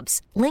LinkedIn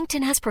Jobs.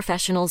 LinkedIn has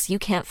professionals you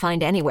can't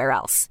find anywhere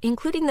else,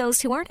 including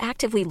those who aren't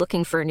actively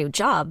looking for a new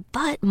job,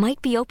 but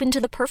might be open to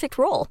the perfect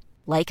role,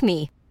 like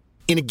me.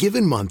 In a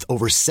given month,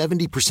 over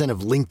 70%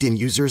 of LinkedIn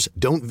users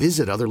don't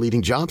visit other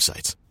leading job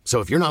sites. So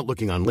if you're not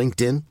looking on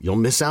LinkedIn, you'll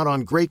miss out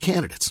on great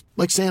candidates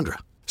like Sandra.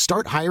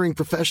 Start hiring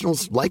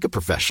professionals like a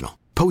professional.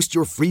 Post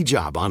your free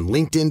job on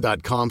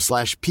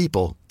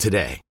linkedin.com/people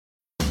today.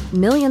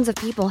 Millions of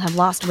people have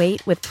lost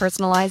weight with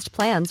personalized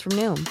plans from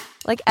Noom.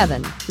 Like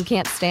Evan, who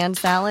can't stand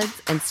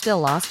salads and still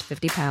lost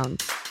 50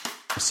 pounds.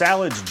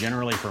 Salads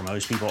generally for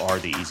most people are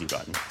the easy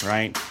button,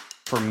 right?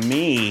 For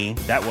me,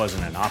 that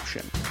wasn't an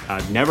option.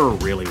 I never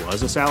really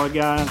was a salad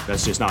guy.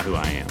 That's just not who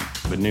I am.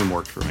 But Noom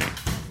worked for me.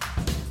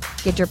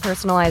 Get your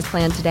personalized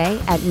plan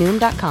today at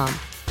Noom.com.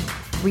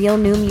 Real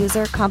Noom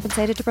user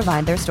compensated to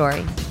provide their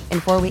story. In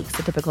 4 weeks,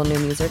 the typical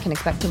Noom user can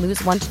expect to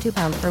lose 1 to 2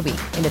 pounds per week.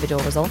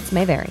 Individual results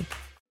may vary.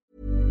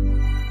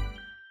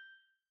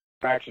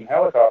 Action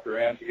helicopter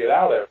in to get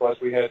out of there.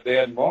 Plus, we had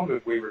dead and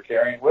wounded we were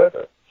carrying with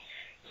us.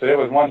 So it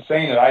was one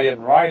scene that I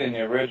didn't write in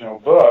the original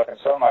book, and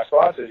some of my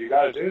squad said, "You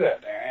got to do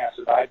that, Danny." I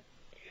said,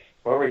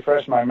 "Well,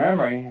 refresh my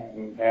memory,"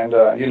 and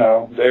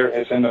there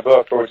it's in the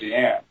book towards the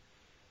end.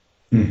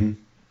 Mm-hmm.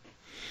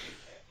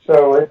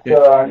 So it's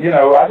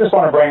I just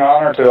want to bring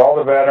honor to all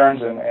the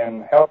veterans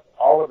and help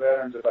all the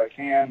veterans if I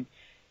can.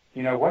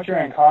 Once you're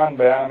in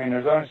combat, I mean,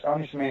 there's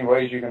only so many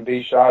ways you can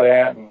be shot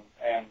at and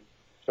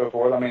so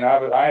forth. I mean,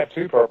 I have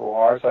 2 Purple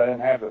Hearts. I didn't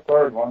have the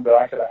third one, but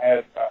I could have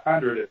had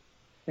 100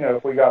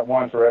 if we got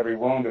one for every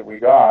wound that we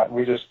got.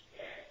 The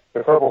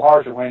Purple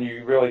Hearts are when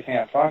you really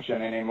can't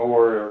function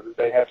anymore, or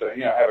they have to,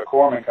 have a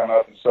corpsman come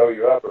up and sew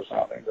you up or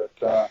something. But,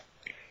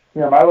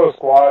 my little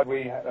squad,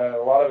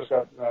 a lot of us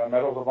got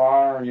Medals of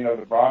Honor,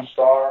 the Bronze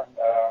Star,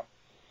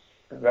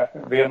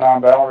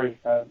 Vietnam Gallantry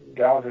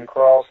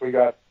Cross. We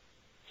got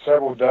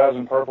several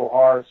dozen Purple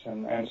Hearts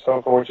and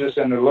so forth, just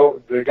in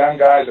the gun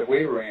guys that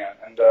we were in.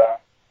 And,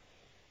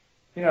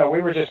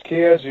 we were just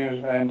kids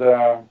and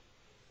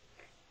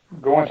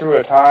going through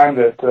a time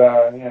that,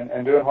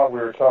 and doing what we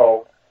were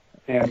told.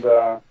 And,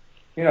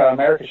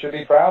 America should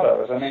be proud of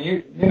us. I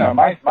mean,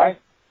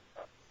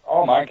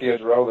 all my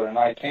kids were older than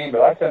 19, but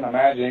I couldn't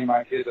imagine any of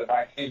my kids at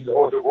 19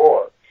 going to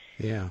war.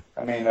 Yeah.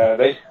 I mean,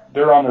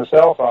 they're on their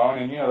cell phone,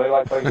 and, they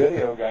like to play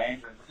video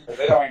games, and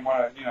they don't even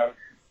want to,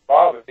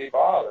 be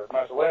bothered,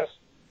 much less,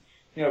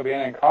 being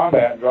in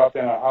combat and dropped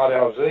in a hot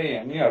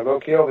LZ and, go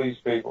kill these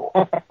people.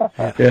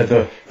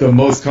 Yeah, the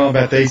most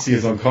combat they see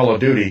is on Call of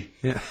Duty.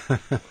 Yeah.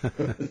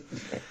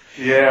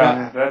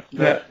 Yeah,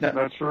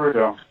 that's true,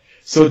 though.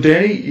 So,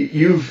 Danny,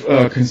 you've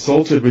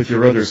consulted with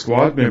your other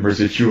squad members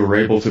that you were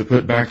able to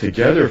put back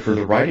together for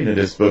the writing of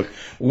this book.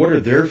 What are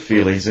their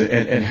feelings,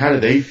 and how do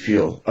they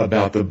feel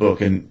about the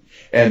book and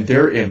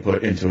their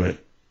input into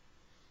it?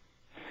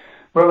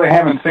 Well, they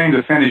haven't seen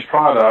the finished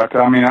product.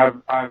 I mean,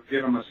 I've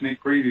given them a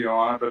sneak preview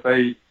on it, but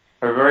they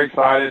are very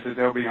excited that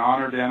they'll be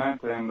honored in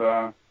it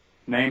and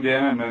named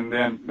in it, and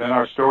then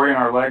our story and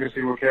our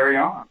legacy will carry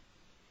on.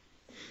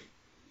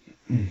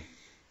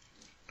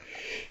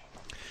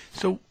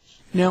 So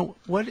now,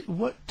 what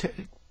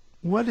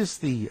is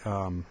the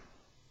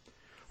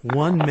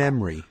one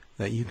memory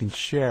that you can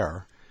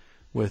share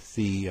with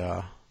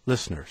the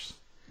listeners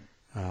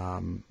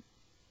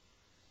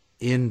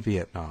in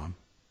Vietnam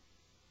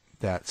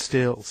that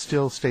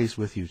still stays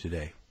with you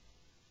today?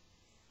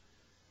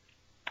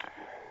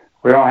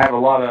 We don't have a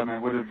lot of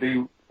them. Would it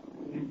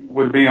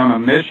be on a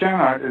mission?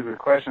 Or is it a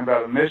question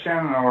about a mission,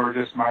 or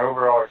just my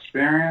overall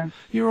experience?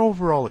 Your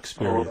overall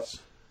experience.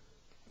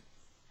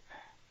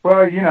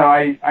 Well, you know,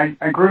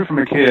 I grew from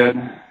a kid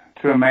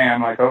to a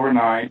man like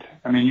overnight.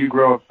 I mean, you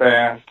grow up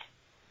fast.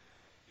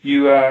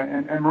 You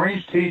and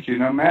Marines teach you,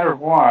 no matter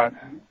what,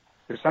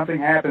 if something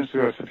happens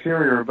to a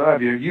superior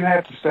above you, you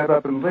have to step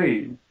up and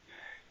lead.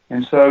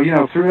 And so, you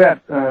know, through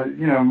that,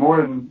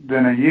 more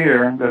than a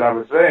year that I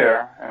was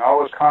there, and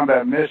all those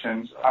combat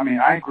missions, I mean,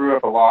 I grew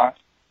up a lot.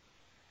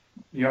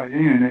 You know,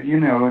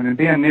 and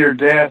being near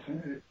death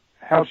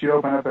helps you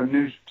open up a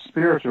new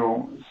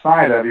spiritual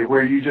side of you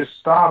where you just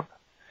stop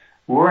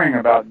worrying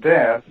about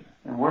death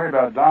and worry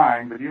about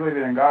dying, but you leave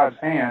it in God's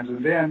hands,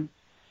 and then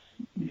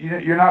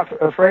you're not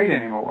afraid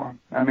anymore.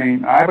 I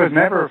mean, I was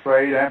never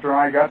afraid after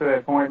I got to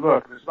that point.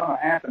 Look, if it's going to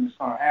happen, it's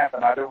going to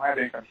happen. I don't have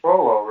any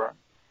control over it.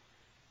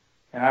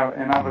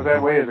 And I was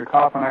that way as a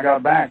cop when I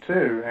got back,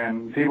 too,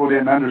 and people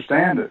didn't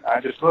understand it.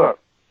 I just, look,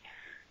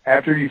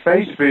 after you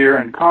face fear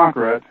and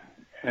conquer it,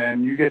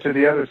 and you get to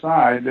the other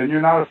side, then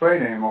you're not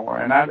afraid anymore.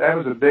 And that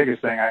was the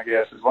biggest thing, I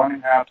guess, is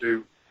learning how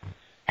to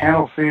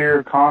handle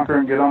fear, conquer,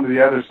 and get onto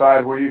the other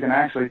side where you can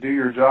actually do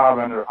your job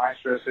under a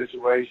high-stress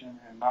situation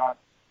and not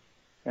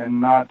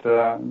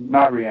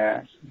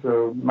react.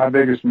 So my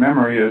biggest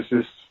memory is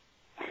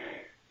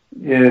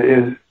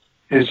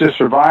just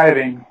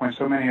surviving when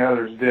so many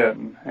others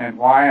didn't. And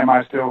why am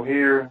I still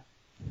here?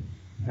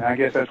 And I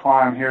guess that's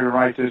why I'm here to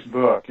write this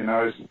book. You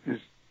know,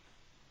 it's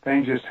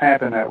things just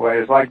happen that way.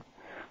 It's like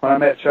when I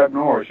met Chuck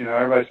Norris, you know,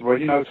 everybody said, well,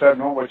 you know Chuck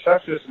Norris. Well,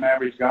 Chuck's just an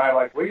average guy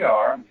like we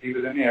are. He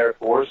was in the Air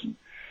Force and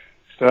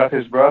stuff.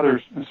 His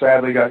brother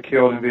sadly got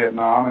killed in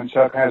Vietnam, and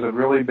Chuck has a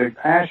really big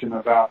passion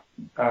about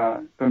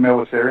the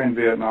military in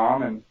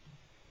Vietnam.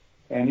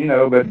 And you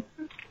know, but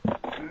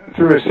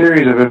through a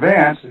series of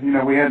events, you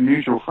know, we had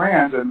mutual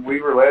friends, and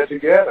we were led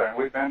together, and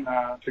we've been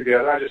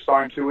together. I just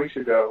saw him 2 weeks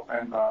ago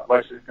in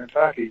Lexington,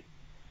 Kentucky,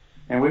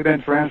 and we've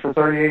been friends for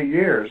 38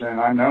 years,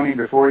 and I've known him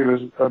before he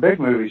was a big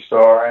movie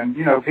star. And,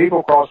 you know,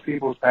 people cross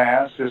people's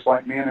paths, just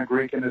like me and the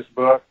Greek in this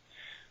book,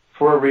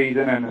 for a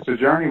reason, and it's a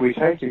journey we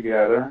take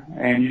together,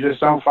 and you just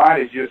don't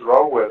fight it, you just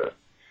roll with it.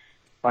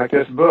 Like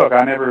this book,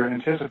 I never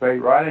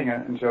anticipated writing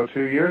it until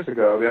 2 years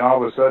ago. Then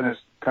all of a sudden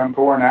it's come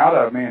pouring out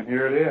of me, and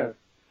here it is.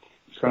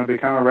 It's going to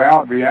become a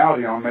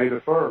reality on May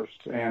the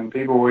 1st, and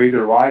people will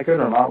either like it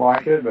or not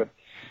like it, but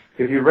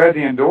if you read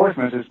the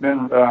endorsements, it's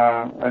been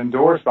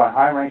endorsed by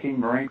high-ranking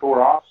Marine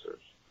Corps officers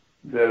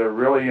that are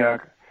really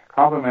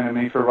complimenting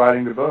me for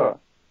writing the book.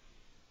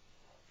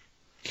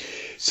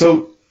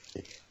 So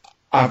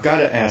I've got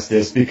to ask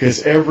this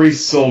because every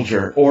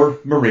soldier or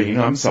Marine, you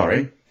know,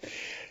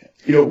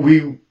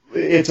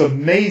 it's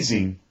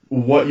amazing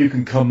what you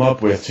can come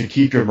up with to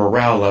keep your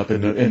morale up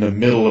in the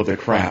middle of the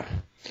crap.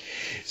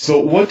 So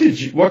what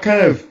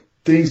kind of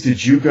things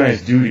did you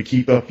guys do to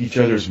keep up each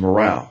other's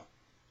morale?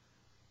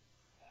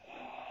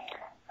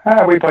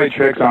 We play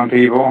tricks on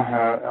people,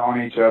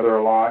 on each other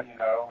a lot, you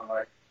know,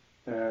 like,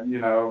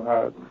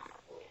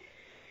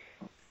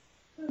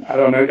 I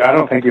don't know. I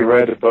don't think you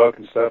read the book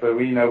and stuff, but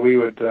we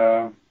would.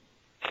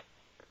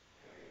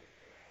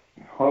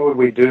 What would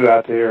we do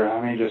out there?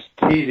 I mean, just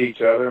tease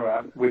each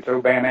other. We'd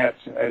throw bayonets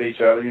at each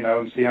other, you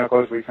know, and see how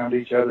close we come to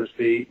each other's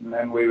feet, and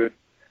then we would,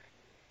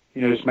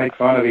 you know, just make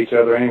fun of each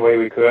other any way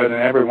we could. And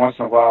every once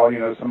in a while, you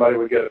know, somebody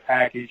would get a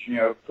package, you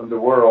know, from the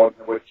world,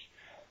 which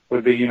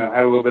would be, you know,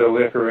 have a little bit of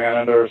liquor in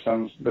it or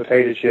some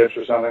potato chips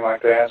or something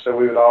like that. So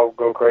we would all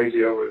go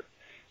crazy over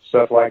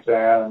stuff like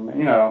that. And,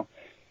 you know,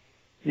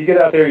 you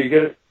get out there, you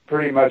get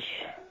pretty much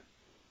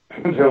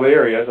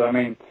delirious. I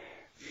mean,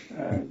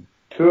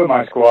 two of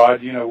my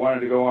squad, you know,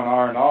 wanted to go on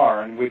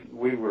R&R, and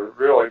we were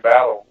really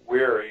battle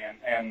weary,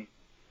 and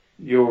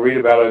you'll read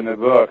about it in the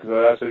book.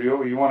 So I said,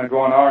 you want to go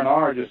on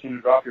R&R, just, you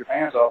know, drop your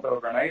pants off, throw a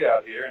grenade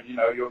out here, and, you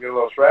know, you'll get a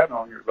little shrapnel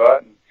on your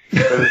butt, and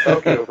go to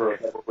Tokyo for a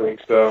couple of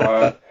weeks.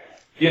 So,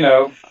 you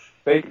know,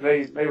 they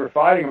were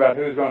fighting about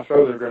who was going to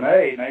throw the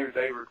grenade, and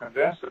they were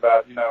convinced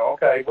about, you know,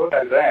 okay, we'll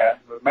do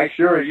that, but make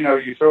sure, you know,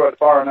 you throw it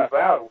far enough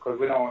out because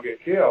we don't want to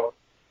get killed.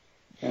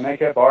 And they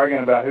kept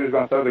arguing about who was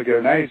going to throw the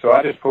grenade, so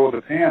I just pulled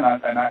the pin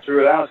and I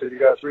threw it out and said, you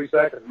got 3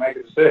 seconds to make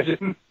a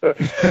decision.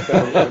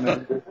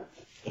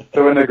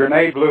 So when the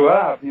grenade blew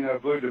up,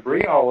 it blew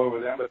debris all over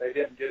them, but they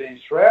didn't get any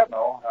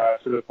shrapnel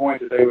to the point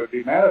that they would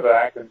be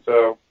medevaced. And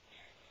so,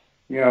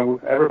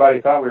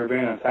 everybody thought we were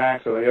being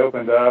attacked, so they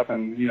opened up,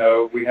 and,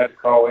 we had to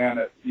call in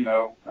that,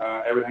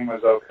 everything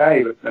was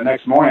okay. But the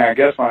next morning, I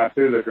guess when I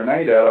threw the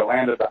grenade out, it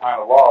landed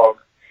behind a log,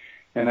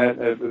 and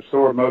it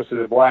absorbed most of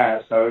the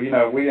blast. So,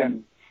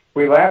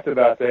 we laughed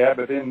about that,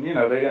 but then, they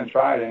didn't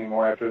try it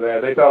anymore after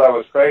that. They thought I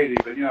was crazy,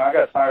 but, I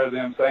got tired of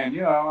them saying,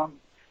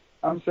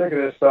 I'm sick of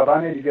this stuff.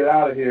 I need to get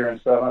out of here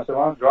and stuff. And I said,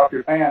 well, drop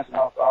your pants and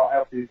I'll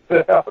help you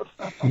get out.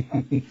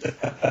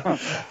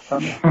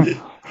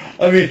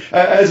 I mean,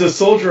 as a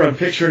soldier, I'm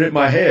picturing it in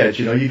my head.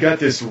 You got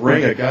this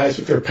ring of guys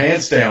with their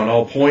pants down,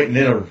 all pointing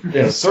in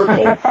a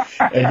circle,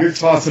 and you're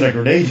tossing a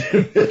grenade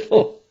in the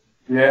middle.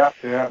 Yeah.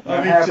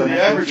 I mean, to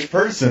the average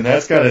person,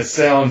 that's got to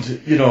sound,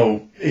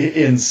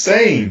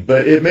 insane,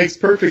 but it makes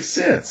perfect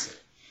sense.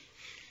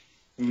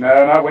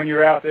 No, not when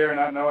you're out there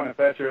not knowing if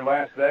that's your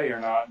last day or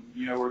not.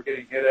 We're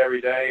getting hit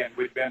every day, and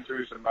we've been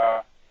through some.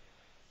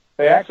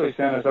 They actually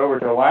sent us over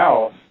to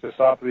Laos to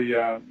stop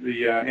the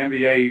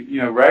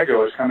NBA,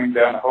 regulars coming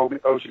down the Ho Chi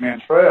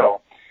Minh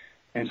Trail,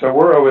 and so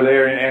we're over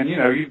there, and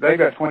they've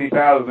got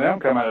 20,000 of them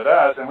coming at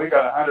us, and we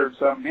got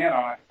 100-something men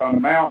on the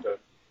mountain,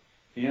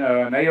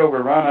 and they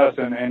overrun us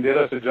and did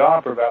us a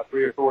job for about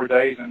 3 or 4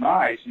 days and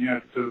nights,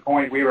 to the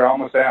point we were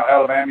almost out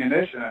of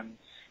ammunition. And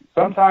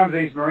sometimes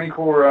these Marine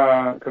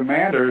Corps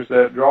commanders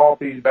that draw up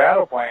these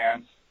battle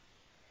plans,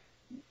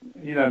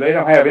 they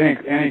don't have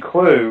any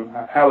clue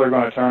how they're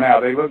going to turn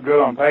out. They look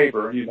good on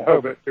paper,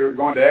 but they're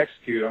going to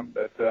execute them,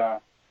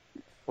 but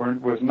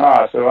was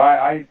not. So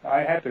I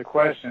have to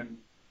question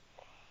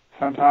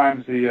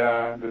sometimes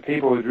the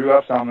people who drew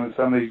up some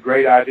of these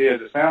great ideas.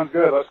 It sounds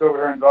good. Let's go over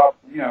here and drop,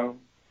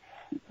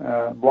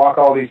 block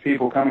all these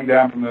people coming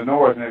down from the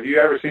north. And if you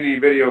ever seen any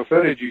video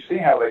footage, you see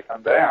how they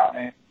come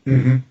down.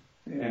 And,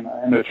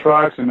 in the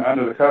trucks and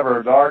under the cover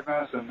of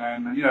darkness, and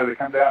then they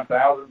come down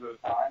thousands at a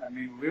time. I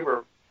mean, we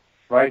were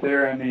right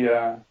there in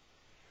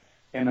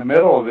the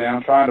middle of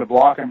them, trying to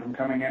block them from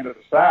coming into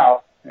the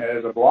south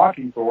as a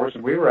blocking force,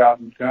 and we were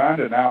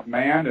outgunned and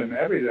outmanned and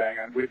everything,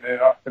 and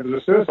it was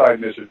a suicide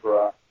mission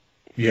for us.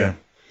 Yeah.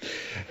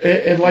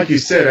 And like you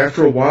said,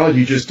 after a while,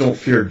 you just don't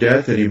fear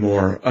death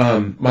anymore.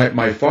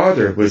 My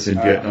father was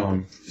in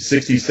Vietnam,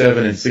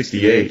 67 and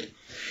 68.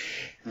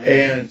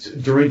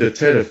 And during the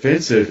Tet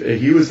Offensive,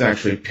 he was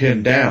actually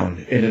pinned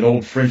down in an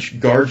old French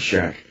guard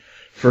shack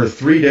for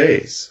 3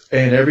 days.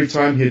 And every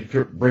time he'd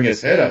bring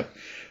his head up,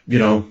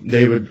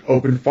 they would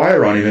open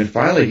fire on him. And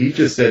finally, he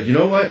just said, you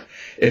know what?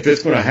 If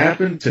it's going to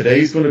happen,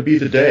 today's going to be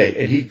the day.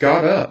 And he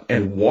got up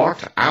and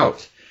walked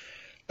out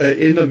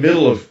in the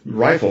middle of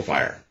rifle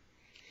fire.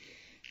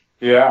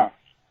 Yeah.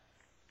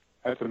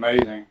 That's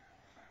amazing.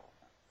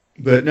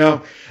 But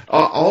now,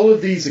 all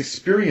of these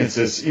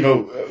experiences,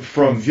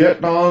 from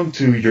Vietnam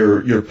to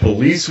your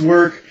police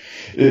work,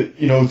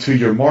 to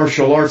your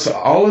martial arts,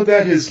 all of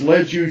that has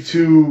led you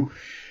to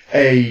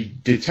a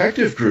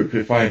detective group,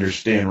 if I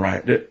understand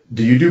right.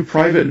 Do you do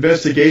private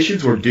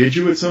investigations, or did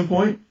you at some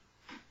point?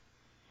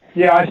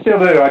 Yeah, I still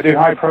do. I do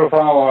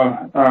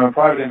high-profile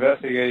private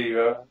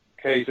investigative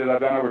cases. I've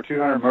done over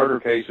 200 murder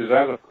cases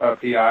as a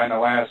PI in the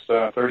last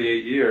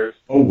 38 years.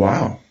 Oh,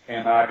 wow.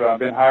 And I've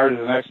been hired as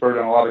an expert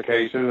in a lot of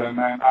cases, and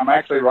I'm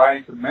actually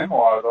writing some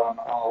memoirs on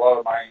a lot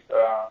of my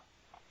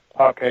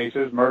top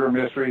cases, murder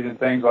mysteries and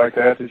things like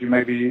that you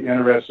may be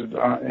interested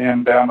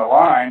in down the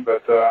line.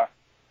 But,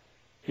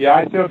 yeah,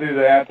 I still do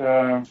that.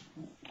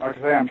 Like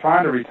I say, I'm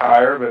trying to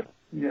retire, but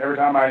every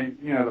time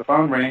the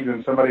phone rings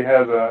and somebody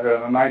has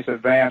a nice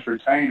advanced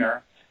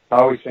retainer, I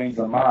always change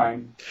my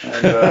mind.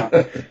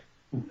 And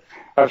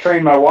I've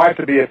trained my wife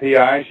to be a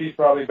PI. She's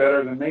probably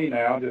better than me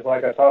now, just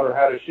like I taught her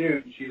how to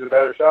shoot, and she's a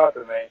better shot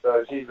than me.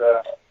 So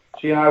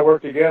she and I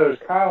work together.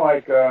 It's kind of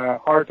like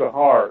heart to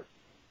heart.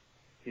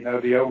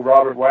 The old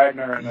Robert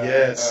Wagner and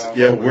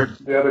we're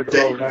the other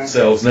dating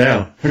ourselves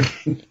now.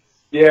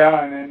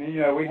 Yeah, and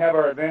then we have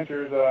our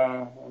adventures.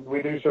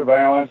 We do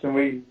surveillance, and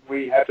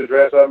we have to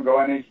dress up and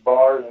go in these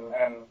bars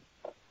and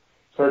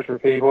search for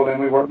people. Then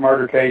we work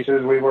murder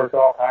cases. We work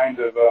all kinds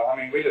of,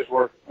 we just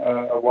work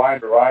a wide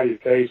variety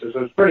of cases.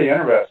 So it's pretty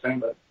interesting,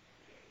 but,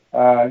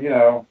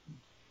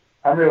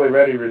 I'm really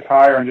ready to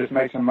retire and just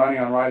make some money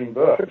on writing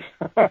books.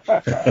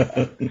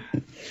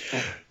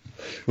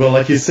 Well,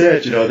 like you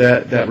said,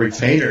 that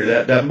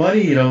retainer, that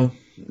money,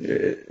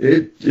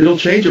 it'll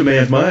change a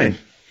man's mind.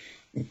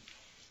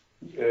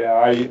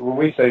 Yeah,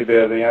 we stay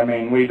busy.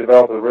 We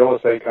developed a real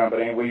estate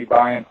company. We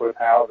buy and flip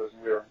houses.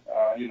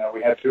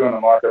 We have 2 on the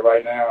market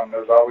right now, and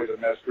there's always a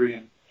mystery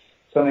and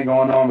something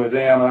going on with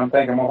them. And I'm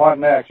thinking, well, what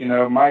next?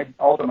 My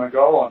ultimate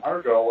goal and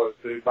her goal is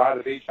to buy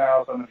the beach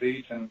house on the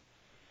beach and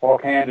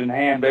walk hand in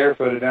hand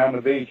barefooted down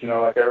the beach,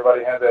 like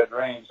everybody has that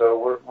dream.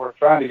 So we're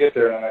trying to get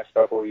there in the next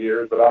couple of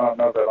years, but I don't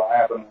know if that'll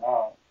happen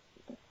or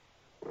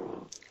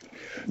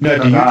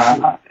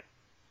not.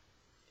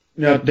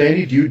 Now,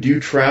 Danny, do you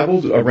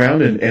travel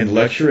around and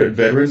lecture at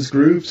veterans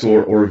groups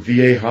or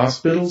VA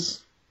hospitals?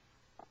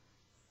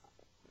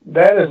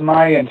 That is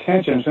my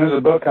intention. As soon as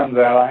the book comes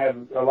out, I have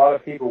a lot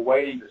of people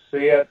waiting to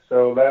see it,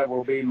 so that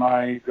will be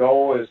my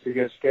goal, is to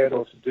get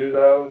scheduled to do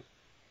those.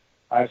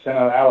 I've sent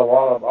out a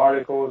lot of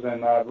articles,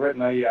 and I've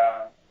written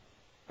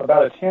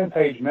about a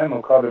 10-page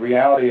memo called The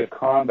Reality of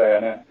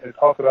Combat, and it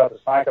talks about the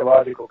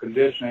psychological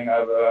conditioning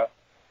of a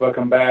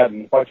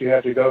combatant, what you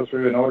have to go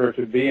through in order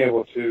to be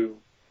able to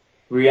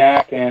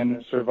react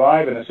and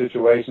survive in a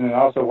situation, and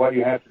also what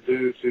you have to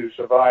do to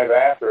survive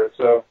after it.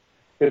 So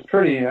it's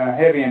pretty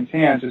heavy and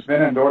intense. It's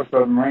been endorsed by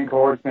the Marine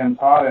Corps. It's been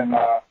taught and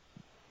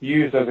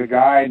used as a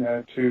guide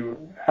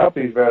to help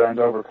these veterans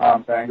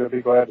overcome things. I'd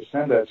be glad to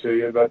send that to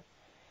you. But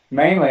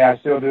mainly, I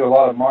still do a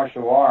lot of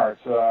martial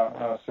arts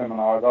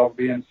seminars. I'll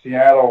be in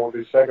Seattle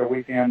the second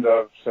weekend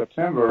of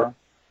September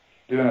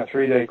doing a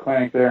 3-day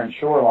clinic there in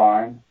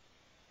Shoreline.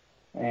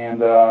 And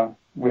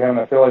we have an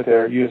affiliate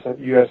there,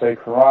 USA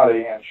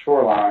Karate and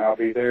Shoreline. I'll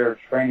be there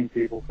training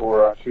people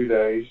for 2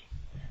 days.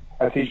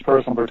 I teach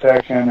personal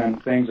protection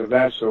and things of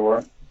that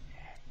sort.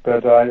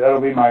 But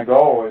that'll be my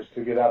goal, is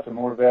to get out to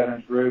more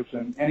veterans groups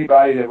and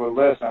anybody that will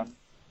listen.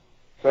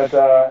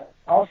 But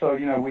also,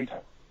 we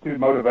do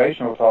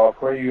motivational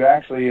talk, where you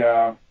actually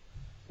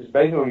is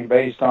basically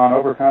based on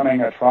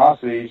overcoming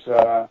atrocities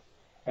and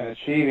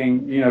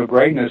achieving,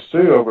 greatness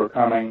through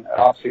overcoming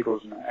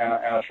obstacles and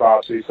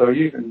atrocities. So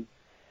you can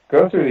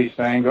go through these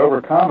things,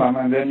 overcome them,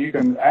 and then you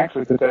can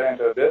actually put that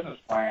into a business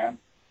plan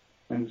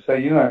and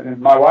say,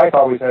 my wife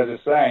always has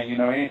this saying,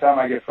 anytime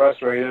I get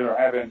frustrated or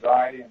have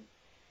anxiety and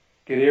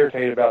get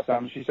irritated about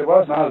something, she said, well,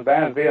 it's not as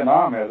bad as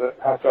Vietnam, is it?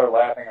 I start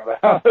laughing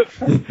about it.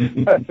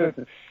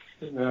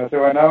 I said,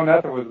 well, no,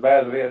 nothing was as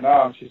bad as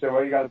Vietnam. She said,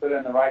 well, you got to put it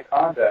in the right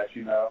context,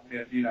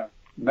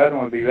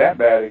 nothing would be that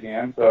bad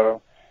again.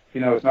 So,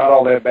 it's not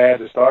all that bad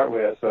to start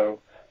with. So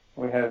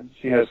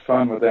she has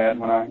fun with that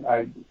when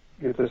I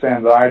get this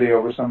anxiety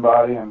over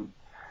somebody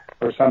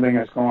or something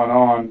that's going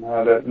on,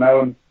 that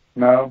nothing's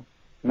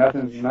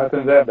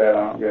that bad,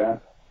 I don't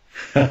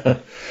guess.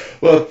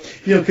 Well,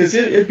 because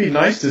it'd be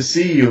nice to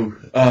see you.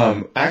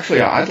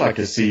 Actually, I'd like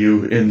to see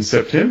you in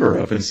September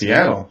up in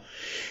Seattle.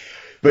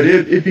 But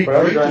it'd be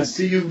great to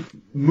see you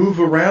move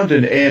around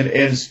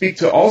and speak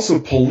to also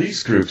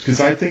police groups,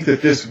 because I think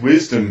that this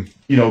wisdom,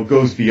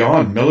 goes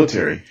beyond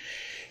military.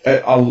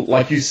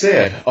 Like you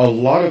said, a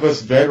lot of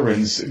us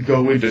veterans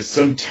go into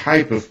some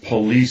type of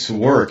police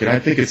work, and I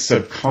think it's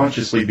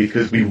subconsciously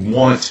because we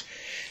want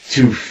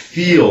to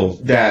feel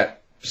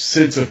that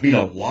sense of being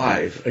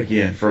alive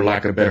again, for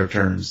lack of better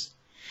terms.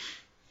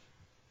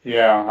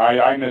 Yeah,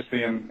 I miss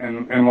being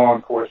in law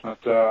enforcement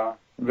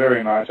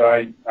very much.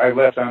 I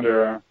left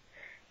under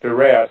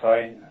duress.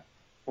 I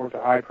worked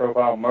a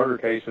high-profile murder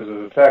case as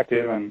a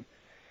detective, and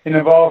it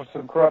involved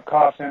some corrupt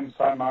cops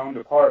inside my own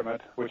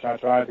department, which I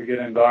tried to get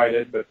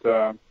indicted. But,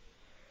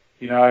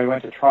 I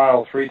went to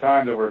trial 3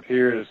 times over a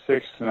period of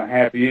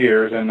 6.5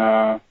 years,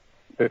 and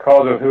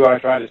because of who I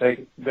tried to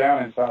take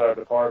down inside our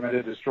department,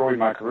 it destroyed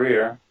my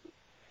career.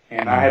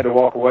 And I had to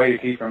walk away to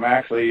keep from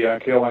actually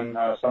killing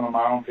some of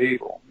my own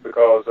people.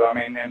 Because,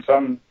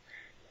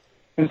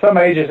 in some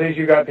agencies,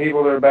 you got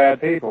people that are bad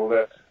people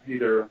that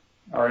either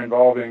are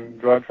involved in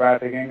drug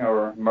trafficking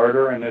or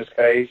murder in this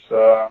case,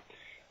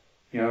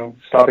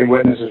 stopping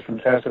witnesses from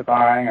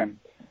testifying. And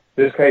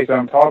this case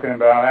I'm talking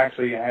about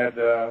actually had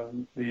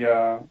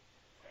the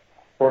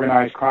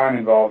organized crime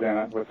involved in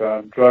it, with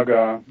drug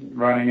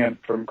running in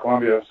from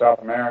Colombia,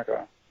 South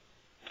America.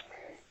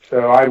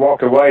 So I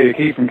walked away to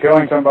keep from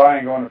killing somebody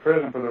and going to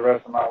prison for the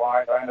rest of my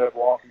life. I ended up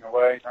walking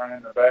away, turning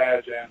in the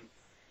badge, and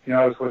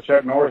I was with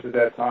Chuck Norris at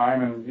that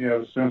time, and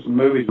was doing some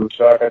movies with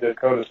Chuck. I did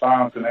Code of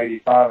Silence in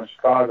 '85 in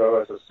Chicago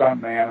as a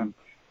stuntman, and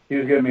he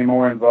was getting me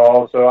more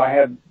involved. So I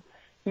had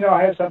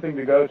something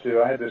to go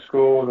to. I had the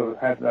schools.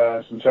 I had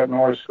some Chuck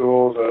Norris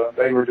schools.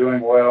 They were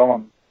doing well,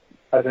 and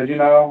I said,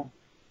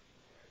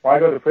 why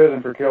go to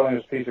prison for killing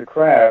this piece of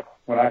crap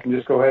when I can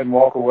just go ahead and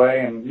walk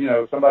away, and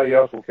somebody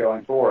else will kill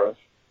him for us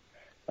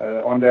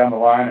on down the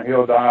line, or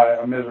he'll die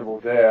a miserable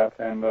death.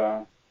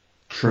 And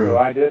True. So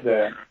I did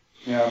that.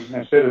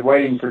 Instead of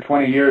waiting for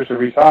 20 years to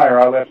retire,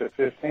 I left at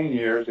 15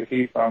 years to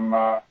keep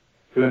from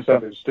doing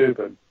something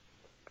stupid.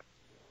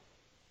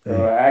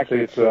 So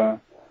actually, it's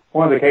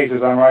one of the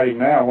cases I'm writing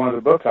now. One of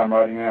the books I'm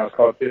writing now is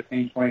called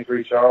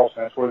 1523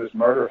 Charleston. That's where this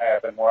murder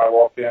happened, where I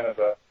walked in as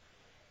a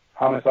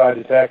homicide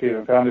detective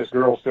and found this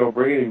girl still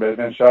breathing, but had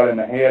been shot in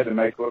the head to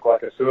make it look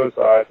like a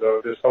suicide.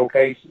 So this whole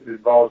case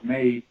involves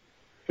me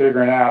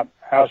figuring out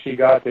how she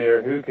got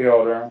there, who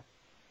killed her,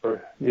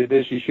 or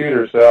did she shoot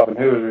herself, and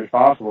who was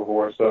responsible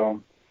for it.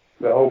 So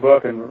the whole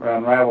book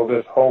unravels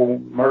this whole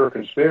murder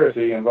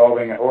conspiracy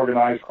involving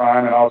organized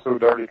crime and also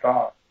dirty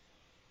cops.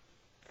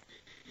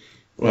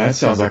 Well, that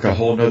sounds like a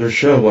whole other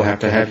show we'll have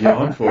to have you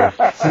on for.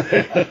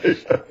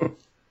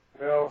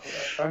 Well,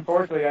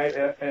 unfortunately,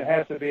 it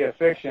has to be a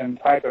fiction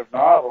type of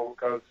novel,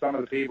 because some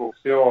of the people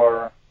still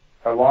are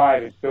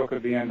alive and still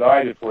could be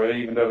indicted for it,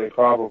 even though they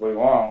probably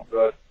won't.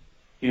 But,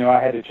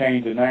 I had to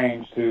change the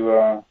names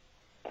to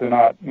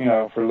not,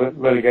 for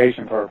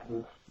litigation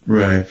purposes.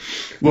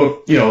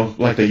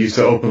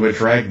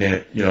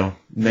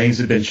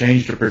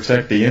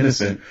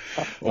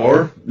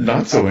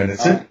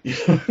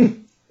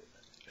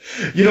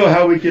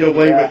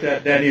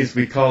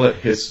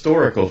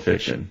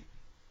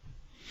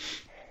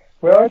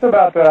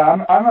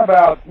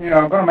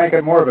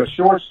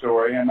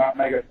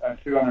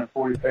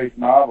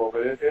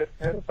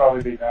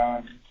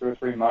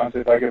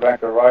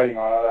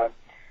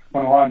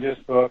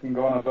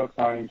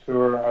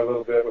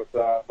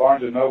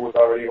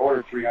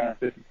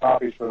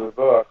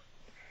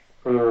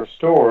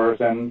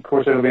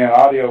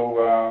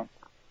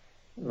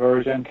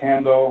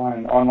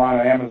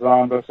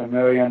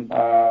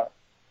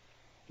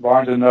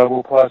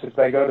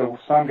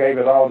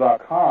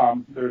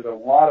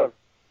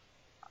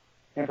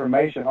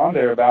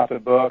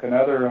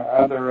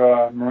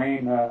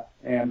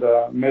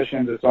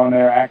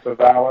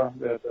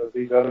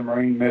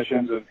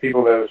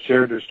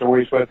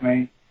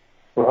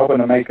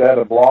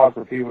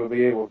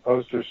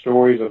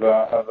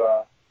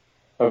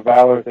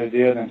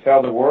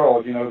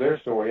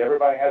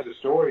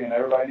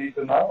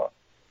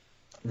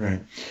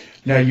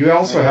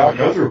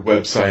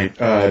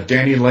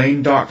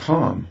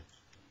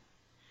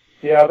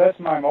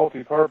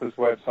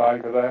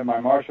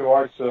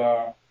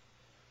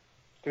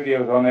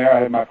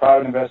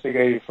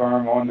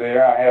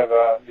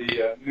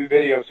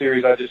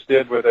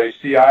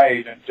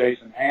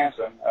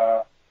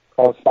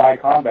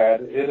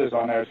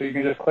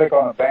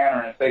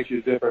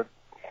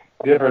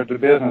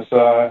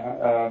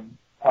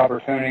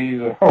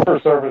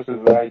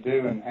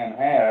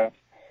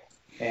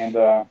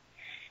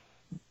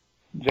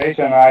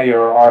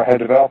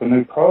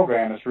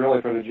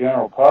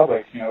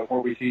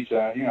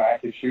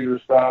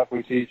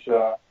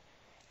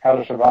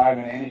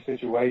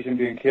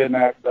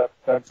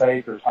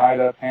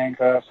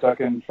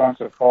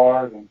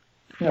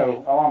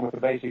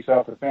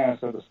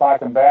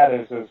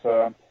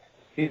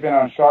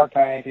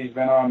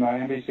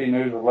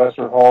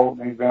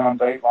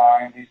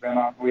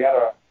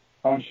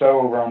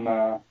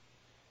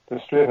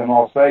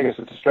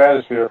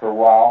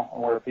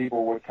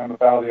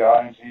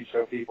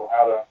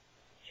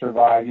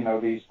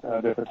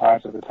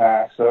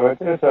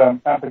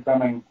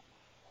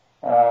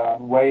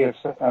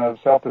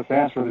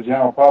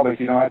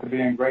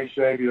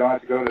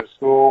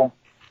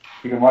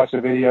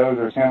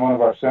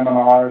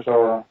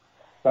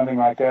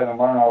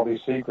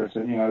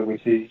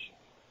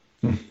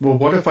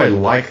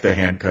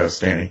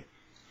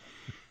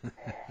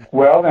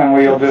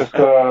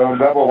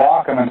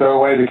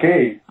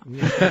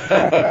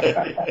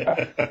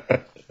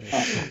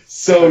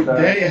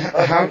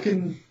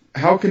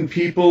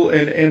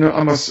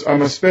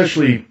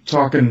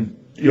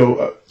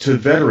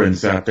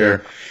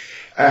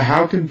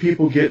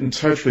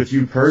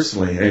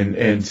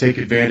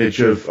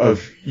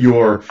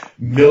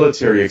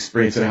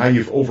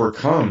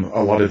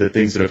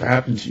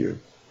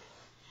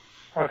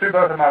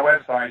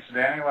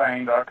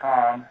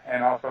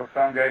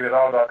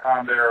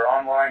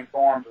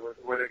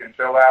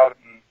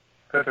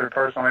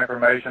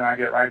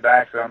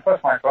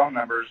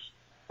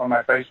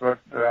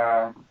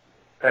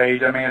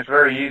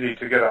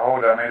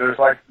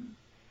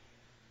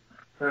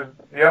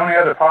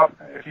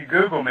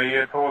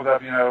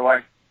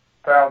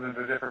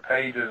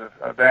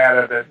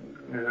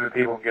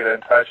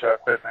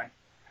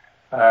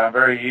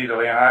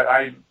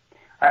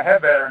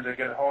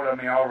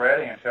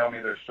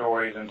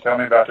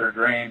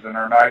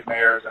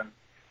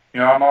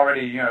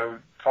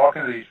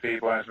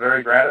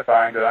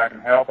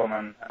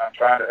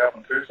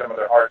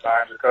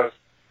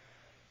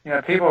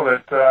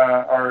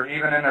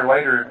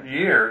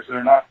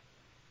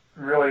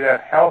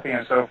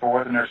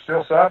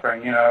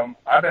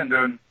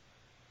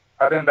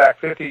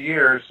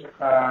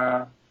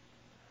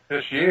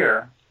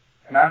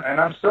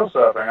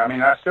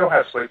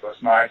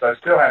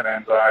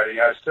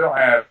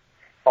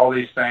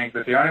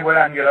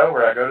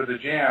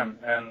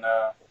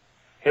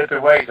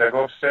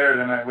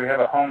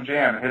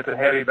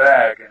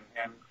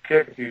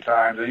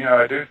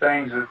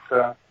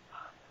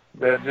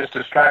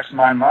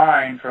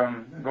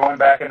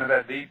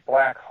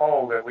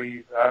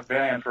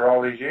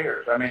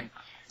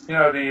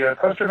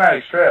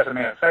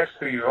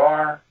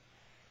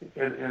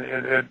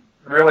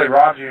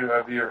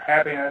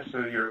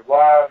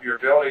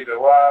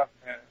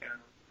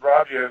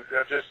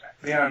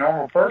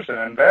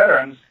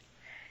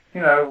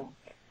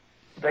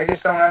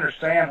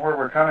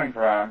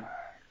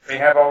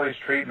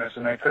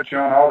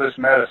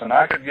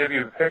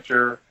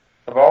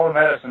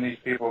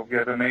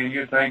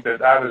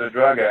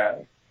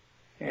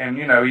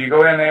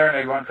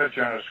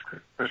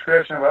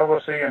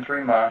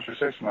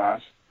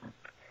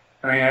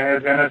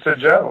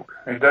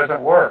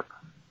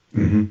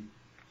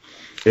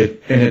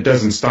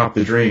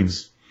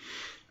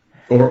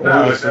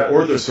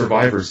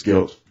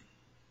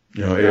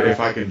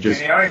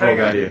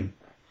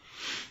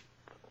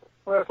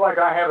 Well, it's like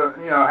I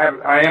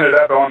I ended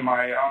up on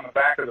the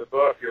back of the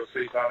book. You'll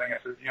see something.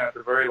 It says, at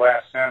the very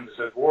last sentence, it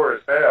says, "War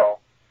is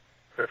hell,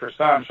 but for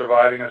some,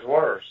 surviving is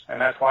worse."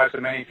 And that's why so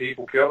many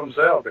people kill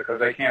themselves, because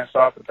they can't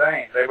stop the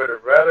pain. They would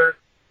have rather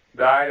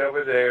died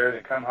over there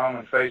than come home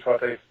and face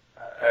what they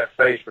have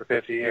faced for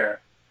 50 years.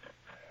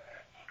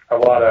 A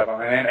lot of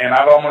them, and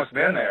I've almost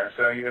been there.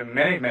 So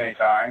many, many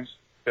times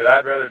that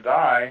I'd rather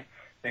die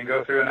than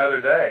go through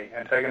another day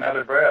and take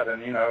another breath.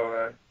 And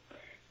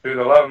through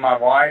the love of my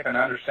wife and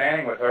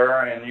understanding with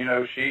her, and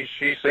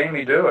she's seen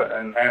me do it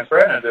and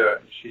threatened to do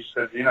it. She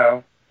said, you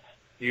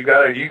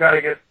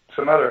gotta get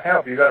some other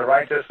help. You gotta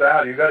write this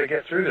out. You gotta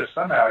get through this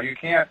somehow. You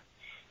can't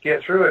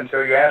get through it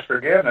until you ask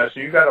forgiveness.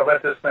 You gotta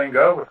let this thing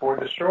go before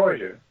it destroys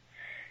you.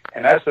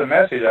 And that's the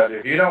message of it.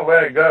 If you don't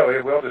let it go,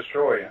 it will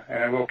destroy you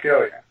and it will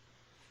kill you.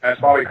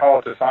 That's why we call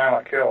it the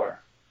silent killer.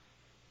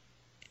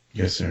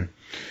 Yes, sir.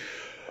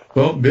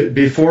 Well,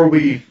 before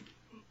we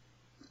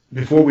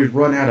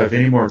run out of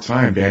any more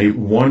time, Danny,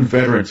 one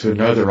veteran to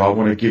another, I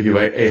want to give you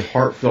a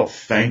heartfelt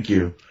thank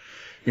you.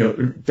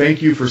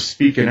 Thank you for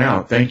speaking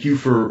out. Thank you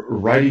for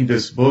writing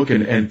this book,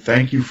 and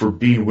thank you for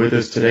being with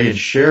us today and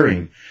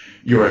sharing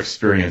your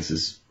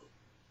experiences.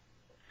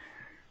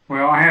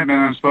 Well, I had been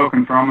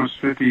unspoken for almost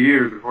 50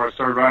 years before I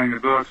started writing the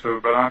book,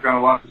 but I've got a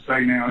lot to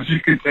say now, as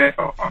you can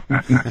tell.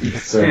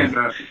 Yes, and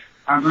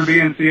I'm going to be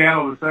in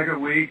Seattle the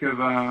second week of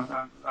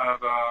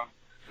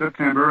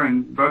September,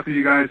 and both of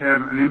you guys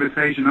have an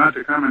invitation not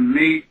to come and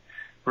meet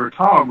for a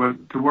talk,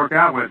 but to work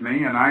out with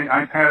me. And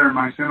I pattern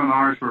my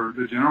seminars for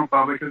the general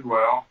public as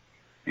well.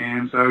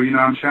 And so,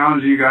 I'm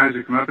challenging you guys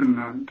to come up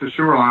to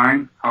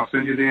Shoreline. I'll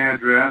send you the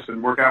address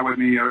and work out with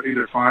me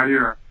either Friday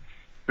or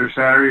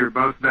Saturday or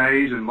both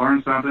days, and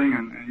learn something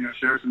and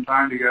share some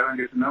time together and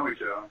get to know each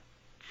other.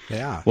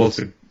 Yeah. Well, it's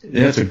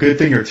a good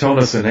thing you're telling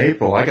us in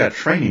April. I got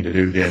training to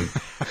do then.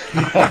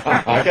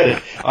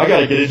 I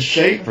gotta get in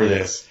shape for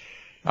this.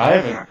 I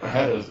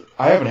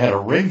haven't had a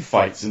ring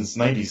fight since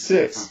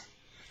 '96.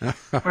 Well,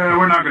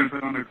 we're not going to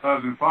put on the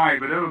gloves and fight,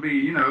 but it'll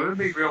be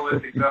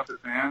realistic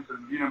self-defense,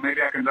 and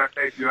maybe I can duct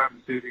tape you up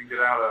and see if you can get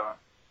out of it.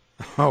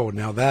 Oh,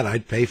 now that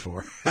I'd pay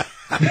for.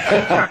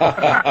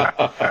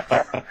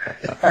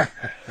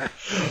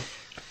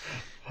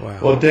 Wow.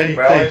 Well, Danny,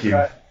 thank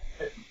you.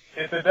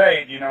 It's a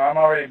date. I'm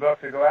already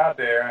booked to go out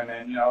there, and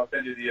then I'll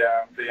send you the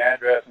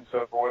address and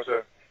so forth.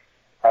 So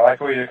I'd like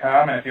for you to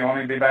come, and if you want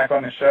me to be back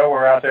on the show,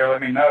 we're out there.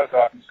 Let me know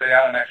so I can stay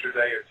out an extra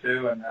day or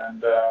two and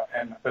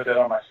put that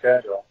on my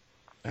schedule.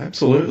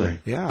 Absolutely.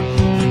 Yeah.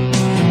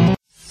 To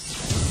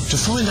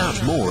find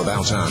out more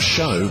about our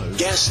show,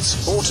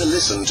 guests, or to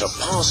listen to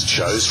past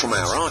shows from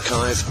our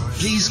archive,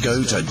 please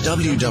go to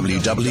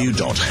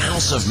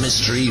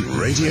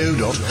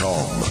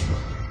www.houseofmysteryradio.com.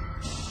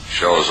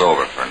 Show's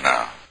over for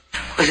now.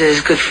 Was it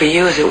as good for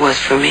you as it was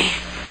for me?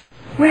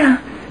 Well,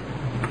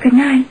 good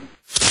night.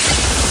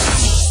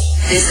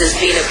 This has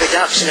been a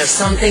production of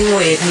Something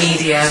Weird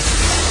Media.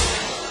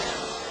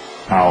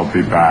 I'll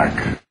be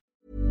back.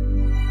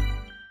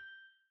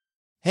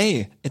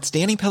 Hey, it's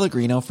Danny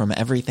Pellegrino from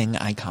Everything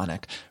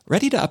Iconic.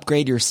 Ready to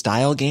upgrade your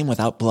style game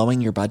without blowing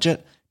your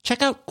budget?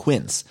 Check out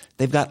Quince.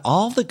 They've got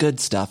all the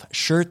good stuff,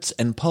 shirts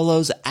and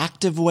polos,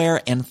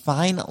 activewear, and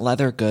fine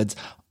leather goods,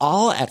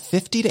 all at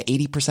 50 to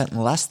 80%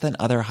 less than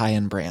other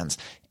high-end brands.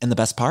 And the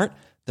best part?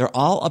 They're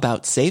all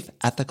about safe,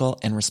 ethical,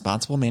 and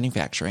responsible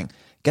manufacturing.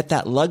 Get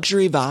that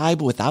luxury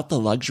vibe without the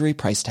luxury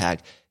price tag.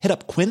 Hit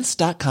up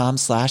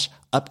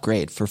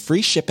quince.com/upgrade for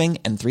free shipping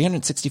and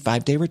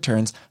 365-day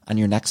returns on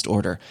your next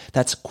order.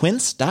 That's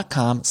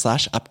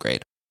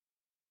quince.com/upgrade.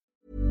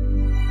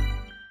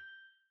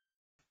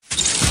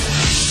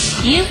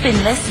 You've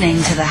been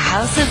listening to the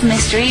House of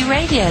Mystery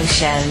radio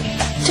show.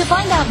 To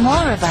find out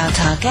more about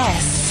our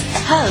guests,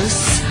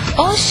 hosts,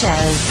 or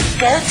shows,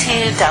 go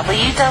to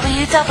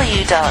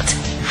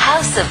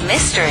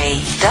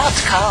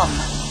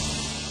www.houseofmystery.com.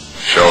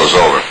 Show's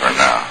over for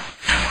now.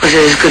 Was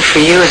it as good for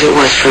you as it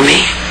was for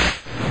me?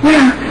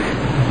 Well,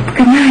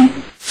 good night.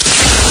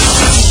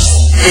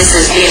 This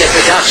has been a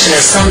production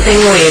of Something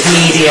Weird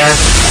Media.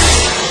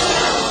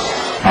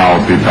 I'll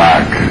be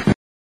back.